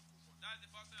tí mo fẹ́ kó mọ̀. That's the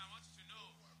first thing I want you to know.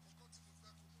 Ohun àkọ́kọ́ tí mo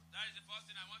fẹ́ kó mọ̀. That is the first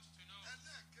thing I want you to know.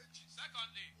 Ẹlẹ́ẹ̀kejì.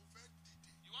 Secondly, O fẹ́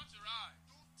dìde. you want to rise.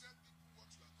 Don't tell people what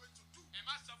you are going to do. Ẹ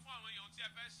má sọ fún àwọn èèyàn tí ẹ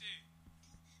fẹ́ ṣe.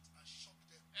 Do it and shock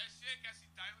them. Ẹ ṣe é kẹsì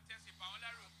tẹ̀sí bà wọ́n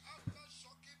lẹ́rù. After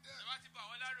shocking Ẹ them, bá ti bà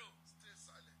wọ́n lẹ́rù. stay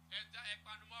silent. Ẹ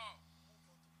panumọ́. Move on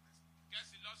to the next one.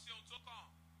 Kẹsì lọ sí ohun tó kàn.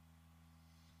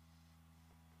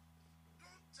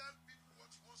 Don't tell people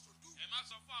what you want to do. Ẹ má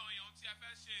sọ fún àwọn èèyàn tí ẹ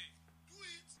fẹ́ ṣe. Do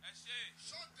it. Ẹ ṣe é.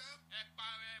 Shock them. Ẹ pa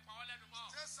wọ́n lẹ́nu mọ́.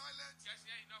 Stay silent. Kẹsì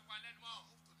ẹ̀yìn náà pa lẹ́nu mọ́. And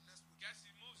move to the next one. Kẹsì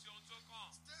move sí ohun tó kàn.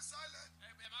 Stay silent.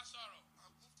 Ẹ má sọ̀rọ̀.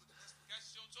 And move to the next one.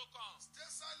 Kẹsì ohun tó kàn. Stay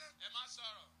silent. Ẹ má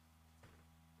sọ̀rọ̀.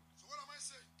 So what am I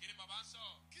saying? Kí ni bàbá ń sọ?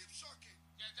 Keep shocking.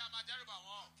 Kẹjá máa dẹ́rù bà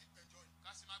wọ́n. And keep enjoying.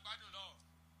 Ká sì máa gbádùn lọ.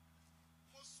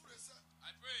 Mo súre sẹ́.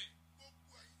 I pray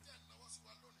Gbogbo ẹ̀yin tẹ̀ ń náwó sí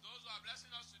wa lónìí. those who are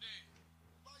blessing us today,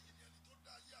 Báyìí ni ẹni tó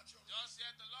dá ayé àti ọ̀run. just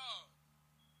hear the Lord.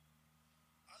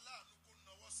 Aláàánú kó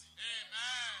náwó sí yín.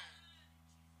 Amen.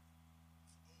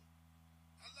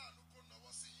 Aláàánú kó náwó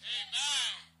sí yín.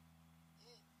 Amen.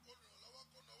 Olùrànlọ́wọ́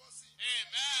kó náwó sí yín.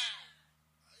 Amen.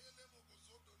 Ayélémo kò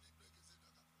sódò ní gbèsè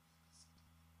dàgbà.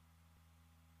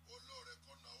 Olóore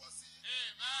kó náwó sí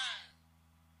yín. Amen.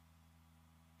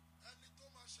 Ẹni tó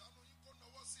máa ṣàánú yín kó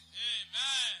náwó sí yín.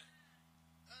 Amen.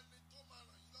 Ẹni tó máa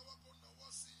ràn yín lọ́wọ́ kó náwó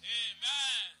sí yín.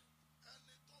 Amen.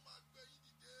 Ẹni tó máa gbé yín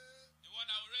dìde The one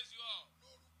that will raise you up.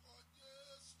 lórúkọ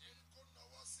Jésù ní kó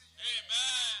náwó sí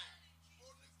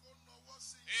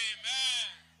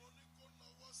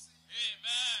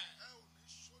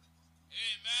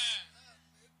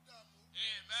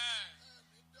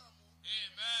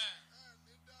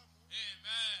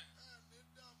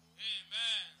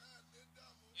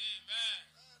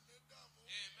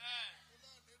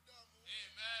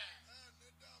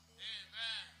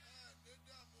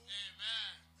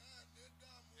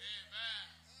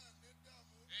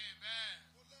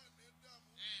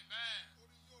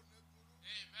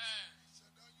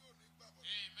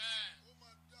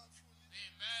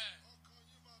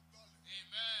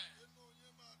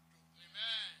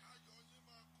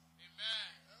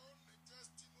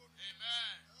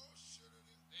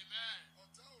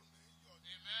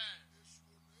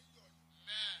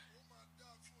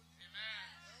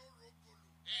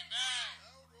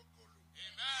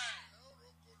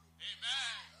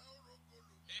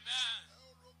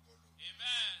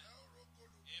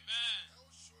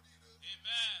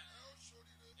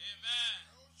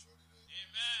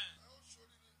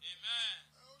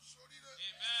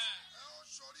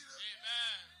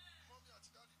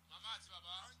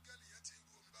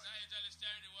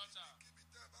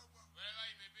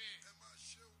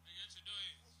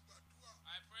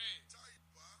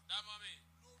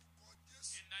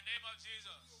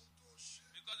Jesus, ohun tó ṣe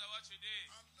because of what you did,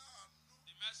 aláàánú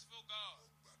the merciful God, mo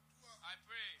gbàdúrà I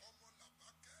pray, ọmọ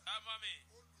làbákẹ́ that mommy,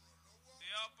 olùrànlọ́wọ́ the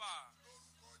helper,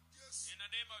 lórúkọ Jésù in the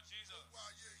name of Jesus. wá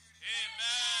ayé yìí rí.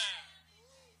 Amen.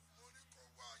 Mo ní kó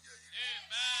wá ayé yìí rí.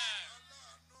 Amen.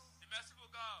 Aláàánú The merciful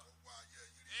God. kó wá ayé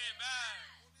yìí rí. Amen.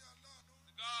 Mo ní aláàánú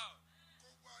The God. kó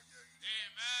wá ayé yìí rí.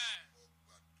 Amen. Mo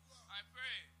gbàdúrà I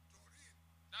pray, Doreen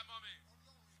that mommy,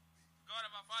 Ọlọ́run ìpè God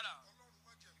of our Father, Ọlọ́run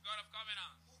májẹ̀mú. the God of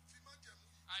covenant, Mo fi májẹ̀mú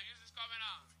yìí I use this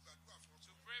covenant fi gbàdúrà fún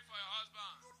to ọ. pray for your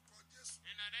husband, Lórúkọ Jésù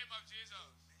in the name of Jesus.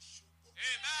 ní ṣògbó.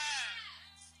 Amen.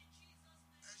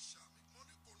 Ẹ ṣàmì. Mo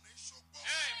ní kò ní ṣògbó.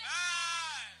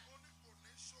 Amen. Mo ní kò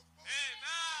ní ṣògbó.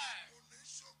 Amen. Kò ní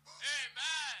ṣògbó.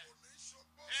 Amen. Kò ní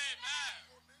ṣògbó. Amen.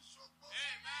 Kò ní ṣògbó.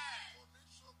 Amen. Kò ní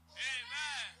ṣògbó.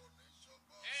 Amen. Kò ní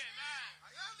ṣògbó. Amen.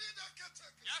 Àyà ní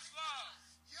ìdákẹ́tẹ̀kẹ́. Yes, Lord.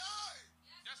 Yay!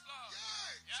 Yes, Lord.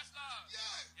 Yay! Yes, Lord.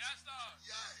 Yay! Yes, Lord.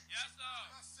 Yay! Yes, Lord.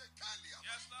 Màsẹ̀kálì àbá.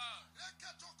 Yes, Lord.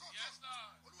 Lẹ́kẹ̀tọ̀kọ̀tọ̀. Yes,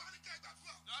 Lord. Olúwa ní kẹ́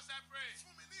gbàdúrà. Lord, I pray.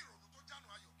 Fún mi ní ìrònú tó jánu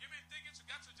ayọ̀. Give me thinking to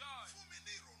get to joy. Fún mi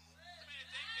ní ìrònú. Give me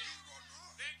thinking. Ìrònú.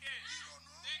 Thinking.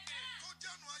 Ìrònú. Thinking. Tó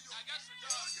jánu ayọ̀. I get to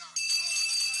joy. Ó yá.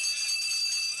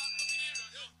 Olúwa fún mi ní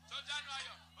ìrònú tó jánu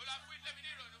ayọ̀. Olúwa fún ilé mi ní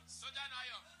ìrònú tó jánu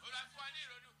ayọ̀. Olúwa fún wa ní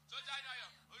ìrònú tó jánu ayọ̀.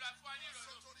 Olúwa fún wa ní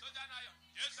ìrònú tó jánu ayọ̀.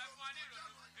 Jésù ẹ fún wa ní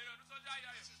ìrònú. Ìrònú tó jánu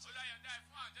ayọ̀. Olúwa yọ̀ǹda ẹ̀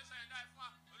fún wa. Jésù yọ̀ǹda ẹ̀ fún wa.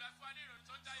 Olúwa fún wa ní ìrònú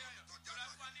tó jánu ayọ̀. Olúwa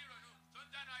fún wa ní ìrònú tó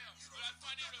jánu ayọ̀. Olúwa fún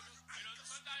wa ní ìrònú. Ìrònú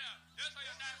tó jánu ayọ̀. Jésù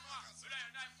yọ̀ǹda ẹ̀ fún wa. Olúwa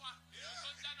yọ̀ǹda ẹ̀ fún wa. Ìrònú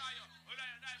tó jánu ayọ̀. Olúwa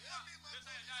yọ̀ǹda ẹ̀ fún wa. Jésù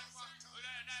yọ̀ǹda ẹ̀ fún wa.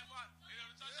 Olúwa yọ̀ǹda ẹ̀ fún wa.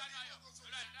 Ìrònú tó jánu ayọ̀.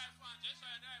 Olúwa yọ̀ǹda ẹ̀ fún wa. Jésù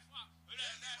yọ̀ǹda ẹ̀ fún wa. Olúwa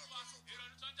yọ̀ǹda ẹ̀ fún wa.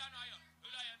 Ìrònú tó jánu ayọ̀.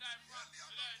 Olúwa yọ̀ǹda ẹ̀ fún wa.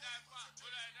 Olúwa yọ̀ǹda ẹ̀ fún wa.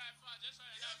 Olúwa yọ̀ǹda ẹ̀ fún wa. Jésù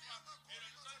yọ̀ǹda ẹ̀ fún wa.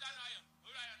 Ìrònú tó jánu ayọ̀.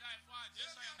 Olúwa yọ̀ǹda ẹ̀ fún wa.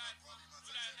 Jésù yọ̀ǹda ẹ̀ fún wa.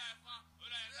 Olúwa yọ̀ǹda ẹ̀ fún wa.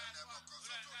 Olúwa yọ̀ǹda ẹ̀ fún wa.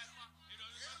 Olúwa yọ̀ǹda ẹ̀ fún wa.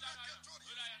 Ìrònú tó jánu ayọ̀.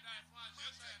 Olúwa yọ̀ǹda ẹ̀ fún wa.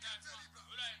 Jésù yọ̀ǹda ẹ̀ fún wa.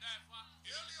 Olúwa yọ̀ǹda ẹ̀ fún wa.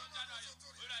 Ìrònú tó jánu ayọ̀.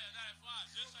 Olúwa yọ̀ǹda ẹ̀ fún wa.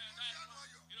 Jésù yọ̀ǹda ẹ̀ fún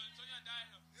wa. Ìrònú tó yọ̀ǹda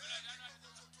ayọ̀. Olúwa yọ̀ǹda ẹ̀ fún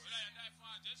wa. Olúwa yọ̀ǹda ẹ̀ fún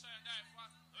wa. Jésù yọ̀ǹda ẹ̀ fún wa.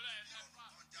 Olúwa yọ̀ǹda ẹ̀ fún wa.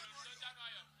 Ìrònú tó jánu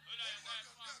ayọ̀. Olúwa yọ̀ǹda ẹ̀ fún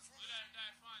wa. Olúwa yọ̀ǹda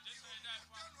ẹ̀ fún wa. Jésù yọ̀ǹda ẹ̀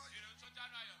fún wa. Ìrònú tó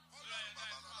jánu ayọ̀. Olúwa yọ̀ǹda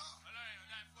ẹ̀ fún wa. Olúwa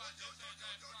yọ̀ǹda ẹ̀ fún wa. Jésù yọ̀ǹda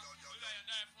ẹ̀ fún wa. Olúwa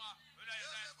yọ̀ǹda ẹ̀ fún wa. Olúwa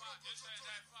yọ̀ǹda ẹ̀ fún wa. Jésù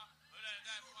yọ̀ǹda ẹ̀ fún wa. Olúwa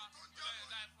yọ̀ǹda ẹ̀ fún wa. Olúwa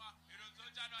yọ̀ǹda ẹ̀ fún wa. Ìrònú tó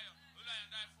jánu ayọ̀. Olúwa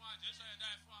yọ̀ǹda ẹ̀ fún wa. Jésù yọ̀ǹda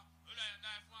ẹ̀ fún wa. Olúwa yọ̀ǹda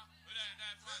ẹ̀ fún wa. Olúwa yọ̀ǹda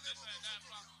ẹ̀ fún wa. Jésù yọ̀ǹda ẹ̀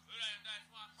fún wa. Olúwa yọ̀ǹda ẹ̀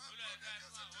fún wa. Olúwa yọ̀ǹda ẹ̀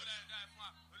fún wa. Olúwa yọ̀ǹda ẹ̀ fún wa.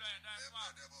 Olúwa yọ̀ǹda ẹ̀ fún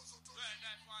wa. Olúwa yọ̀ǹda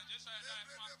ẹ̀ fún wa. Jésù yọ̀ǹda ẹ̀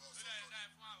fún wa. Olúwa yọ̀ǹda ẹ̀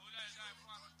fún wa. Olúwa yọ̀ǹda ẹ̀ fún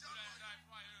wa. Olúwa yọ̀ǹda ẹ̀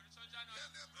fún wa. Ìrònú tó jánu ayọ̀.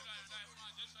 Olúwa yọ̀ǹda ẹ̀ fún wa.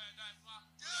 Jésù yọ̀ǹda ẹ̀ fún wa.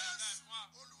 Olúwa yọ̀ǹda ẹ̀ fún wa.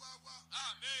 Olúwa wa.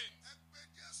 Amen. Ẹ pé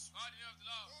Jésù. God in the name of the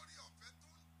Lord. Orí ọ̀fẹ́ tó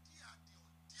ń dí àdì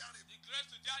ọ̀díárẹ̀. The grace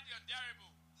to dare the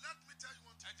undareable. Let me tell you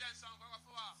one Ẹ thing. jẹ́ sọ nǹkan kan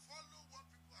fún wa. Follow what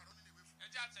people are running away from. Ẹ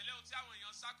jẹ́ àtẹ̀lé ohun tí àwọn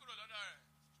èèyàn sá kúrò lọ́dọ̀ rẹ̀.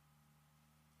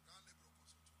 Rale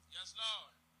brokosoto. Yes,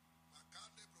 Lord.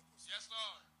 Makande brokosoto. Yes,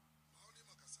 Lord. Maoli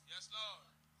makasa. Yes, Lord.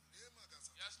 Le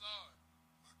magasa. Yes, Lord.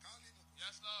 Makali moko.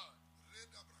 Yes, Lord.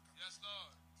 Reda braka. Yes,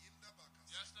 Lord. Inda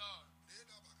bakasa. Yes, Lord.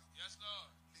 Reda baka. Yes, Lord.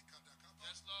 Likadakaba.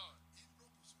 Yes, Lord.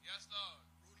 Imbrokoso. Yes, Lord.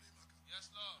 Role maka. Yes,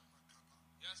 Lord. Makaba.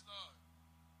 Yes, Lord.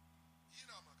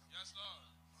 Ina maka. Yes, Lord.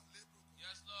 Male broko.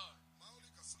 Yes, Lord. Maoli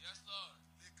kasa. Yes, Lord.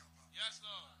 Lekaba. Yes,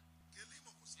 Lord. Geli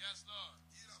mokosa. Yes, Lord.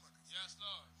 Ira maka. Yes,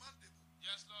 Lord. Mandebo.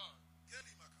 Yes, Lord.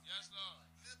 Geli maka. Yes, Lord.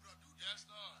 Lebra duda. Yes,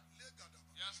 Lord. Legadaba.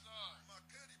 Yes, Lord.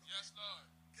 Makeri maka. Yes, Lord.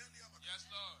 Geli amaka. Yes,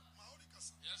 Lord. Maoli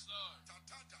kasa. Yes, Lord.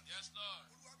 Tatata. Yes, Lord.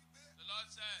 Olúwa wípé. The Lord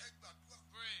said, Ẹ gbàdúrà.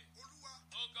 pray, Olúwa.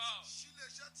 oh God, Sílé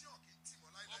iṣẹ́ tí wọn kì í tì mọ́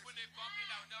láíláí open fún. a company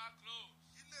that will never close.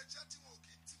 Ilé iṣẹ́ tí wọn ò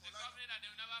kì í tì A mọ́ láíláí. company that they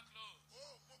will never close. Ó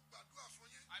mo gbàdúrà fún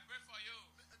yín. I pray for you.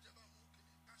 Ẹ jẹ́ bá mú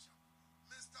kíní káṣà.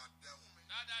 Mr. Dẹ́wùnmí.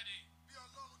 Now, Daddy, Bí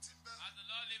Ọlọ́run ti ń bẹ. as the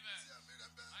Lord Tí liveth ẹ̀mí rẹ̀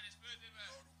ń bẹ. and the Spirit liveth,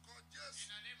 Lórúkọ in Jésù.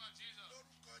 the name of Jesus,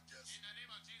 Lórúkọ Jésù. in the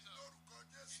name of Jesus, Lórúkọ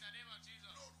Jésù. in the name of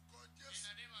Jesus, Lórúkọ in Jésù.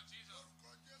 the name of Jesus, Lórúkọ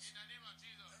in Jésù. the name of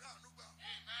Jesus. Ẹ̀rọ ànúgbà.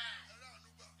 Amen. Ẹ̀rọ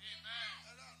ànúgbà. Amen.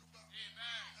 Ẹ̀rọ ànúgbà.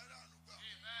 Amen. Ẹ̀rọ ànúgbà.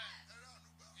 Amen. Ẹ̀rọ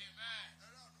ànúgbà. Amen.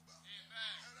 Ẹ̀rọ ànúgbà.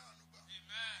 Amen. Ẹ̀rọ ànúgbà.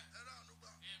 Amen. Ẹ̀rọ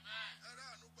ànúgbà. Amen. Ẹ̀rọ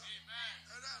ànúgbà. Amen.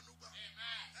 Ẹ̀rọ ànúgbà.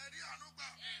 Amen. Ẹ̀rí ànúgbà.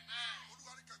 Amen.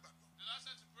 Olúwa ní ká gbàdúrà. The Lord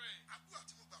said to pray. Àdúrà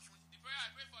tí mo gbà fún yín. The prayer I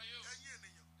pray for you, Ẹ̀yin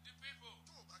ènìyàn the people,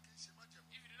 tó o bá kí ń ṣe májẹ̀mú.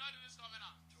 if you do not do this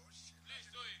covenant, Jọ̀ọ́ ṣe please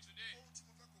láti do it today. ohun tí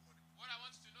mo fẹ́ kó mọ̀ ni. What I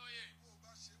want you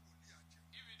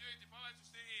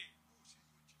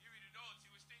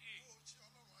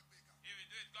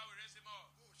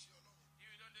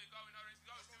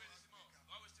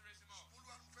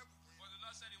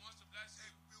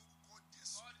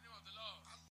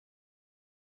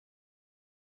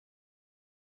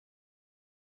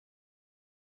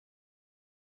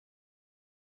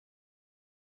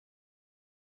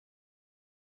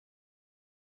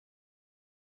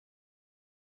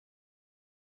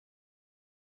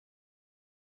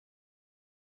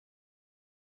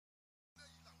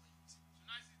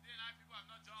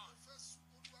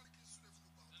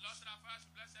Father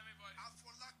should bless everybody.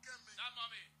 Afọlákẹ́mi. That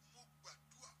mommy, Mo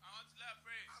gbàdúrà. I want to let her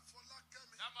pray.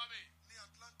 Afọlákẹ́mi. That mommy Ní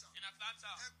Atlanta. in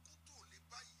Atlanta. Ẹkún tó lè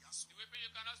bá ìyá sọ. The weeping you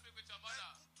cannot speak with your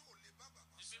mother. Ẹkún tó lè bá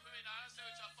bàbá The sọ. weeping you cannot say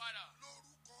with your father.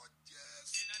 Lórúkọ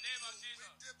Jésù. In the name of Jesus.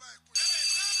 Òwe dé bá ẹkún Amen.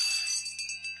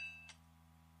 yẹn.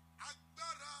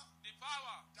 Agbára The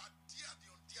power. dàdí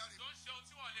àdìọ̀díàrè. Don't show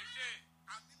tí wọ́n lè ṣe.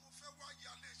 Àní mo fẹ́ wá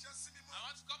yálé iṣẹ́ sí mímọ́. I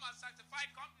want to come and sanctify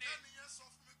company. Ẹnìyẹn sọ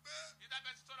fún mi pé Is that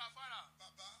better told her father?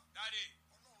 bàbá Daddy,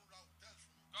 Ọlọ́run ra hòtẹ́ẹ̀lì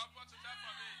fún mi. God brought to them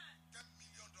for me. $10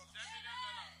 million. $10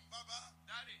 million. Bàbá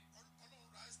Daddy,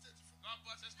 Ọlọ́run ra estate fún mi. God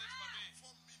bought a stage for me.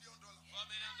 $4 million. $4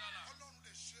 million. Ọlọ́run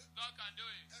lè ṣe. God can do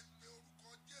it. Ẹ gbé orúkọ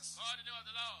Jésù. Call the name of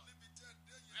the Lord. Níbi tẹ́ ẹ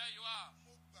dé yẹn. Where you are,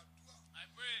 Mo gbàdúrà. I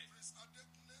pray. Prince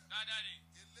Adékúnlé. That daddy,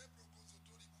 Elébrokozo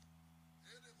Tóríba.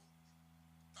 Érèmọ.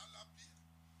 Tàlàbí.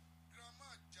 Grandma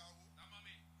Àjàó. that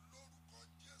mommy, Lórúkọ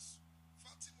Jésù.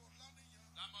 Fátímọ̀ Láníyàn.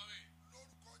 that mommy.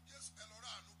 Lórúkọ Jésù. Ẹ lọ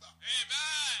rà àánú gbà.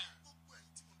 Amen. Gbogbo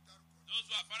ẹ̀yin tí mo ń dárúkọ. Those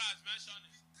who our father has mentioned,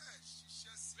 Ibi tẹ́ ẹ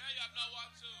ṣiṣẹ́ sí. where you have not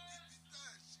walked to, Ibi tẹ́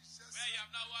ẹ ṣiṣẹ́ sí. where you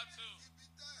have not walked to, Ibi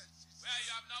tẹ́ ẹ ṣiṣẹ́ where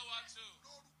you sí. have not walked to,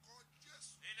 Lórúkọ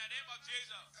Jésù. in the name of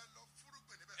Jesus. Ẹ lọ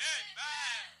fúrúgbìn níbẹ̀.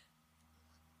 Amen.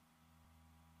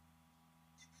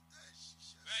 Ibi tẹ́ ẹ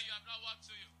ṣiṣẹ́ Where sí. you have not walked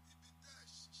to, Ibi tẹ́ ẹ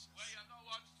ṣiṣẹ́ where sí. you have not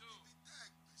walked to, Ibi tẹ́ ẹ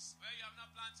gbèsè. where you have not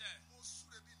planted, Mo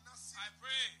súre bí Násì. I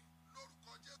pray.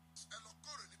 Lórúkọ Jésù. Ẹ lọ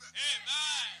kórè níbẹ̀.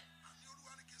 Amen. Àní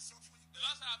Olúwa ní kí n sọ fún yín The pé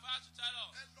Lord said our father to tell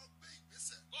us, ẹ lọ gbé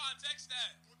ìgbésẹ̀ go and take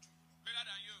steps tó jù yín lọ. greater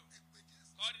than you. Ẹ pé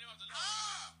Jésù. Call the name of the Lord.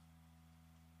 Ah!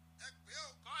 Ẹ pé o.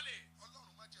 Call it.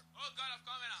 Ọlọ́run má jẹ̀mú. Oh God of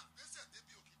covenant. Ìgbésẹ̀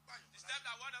débi òkè báyọ̀. The step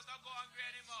that one does not go hungry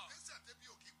anymore. Ìgbésẹ̀ débi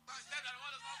òkè The báyọ̀. step that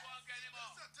one does not go hungry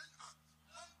anymore. Ìgbésẹ̀ tẹ́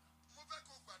mo fẹ́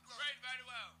kó gbàdúrà. Pray it very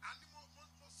well. Àní mo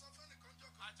sọ fẹ́nìkan jọ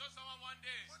I kan. told someone one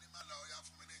day, Mo ní má lọ ọ̀yá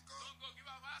fún mi ní nǹkan. don't go give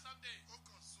our father something. Ó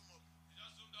kàn súnmọ́ mi. He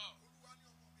just zoomed up. Olúwa ní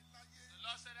ọmọ mi láyé. The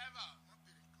Lord said, ever, Má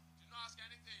bèrè kan. do not ask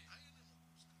anything. Ayé ni mo kò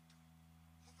sí kankan.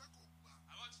 Mo fẹ́ kó gbà.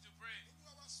 I want you to pray.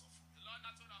 Olúwa wá sọ fún mi. The Lord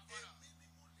not told our father, Èmi ni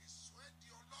mo lè sọ ẹ́ di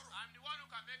ọlọ́rọ̀. I'm the one who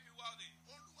can make you wealthy.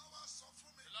 Olúwa wá sọ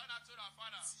fún mi. The Lord not told our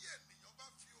father, Tí ènìyàn bá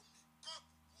fi omi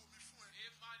kọ́ọ̀pù bu omi fún ẹ.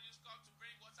 if man used cup to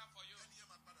bring water for you, Ẹni yẹn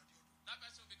máa padà di odò. that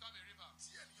person will become a river.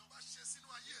 Tí ènìyàn bá ṣe sínú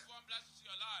ayé If ẹ̀. one blesses to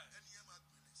your life, Ẹni yẹn máa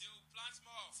gbìnrín sí. they will plant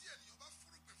more. Tí ènìyàn bá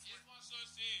fúrúgbìn fún If ẹ. one sows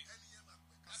seed, Ẹni yẹn máa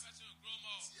pẹ̀ka that sí. person will grow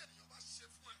more. Tí ènìyàn bá ṣe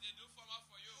fún If ẹ. they do farmer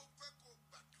for you,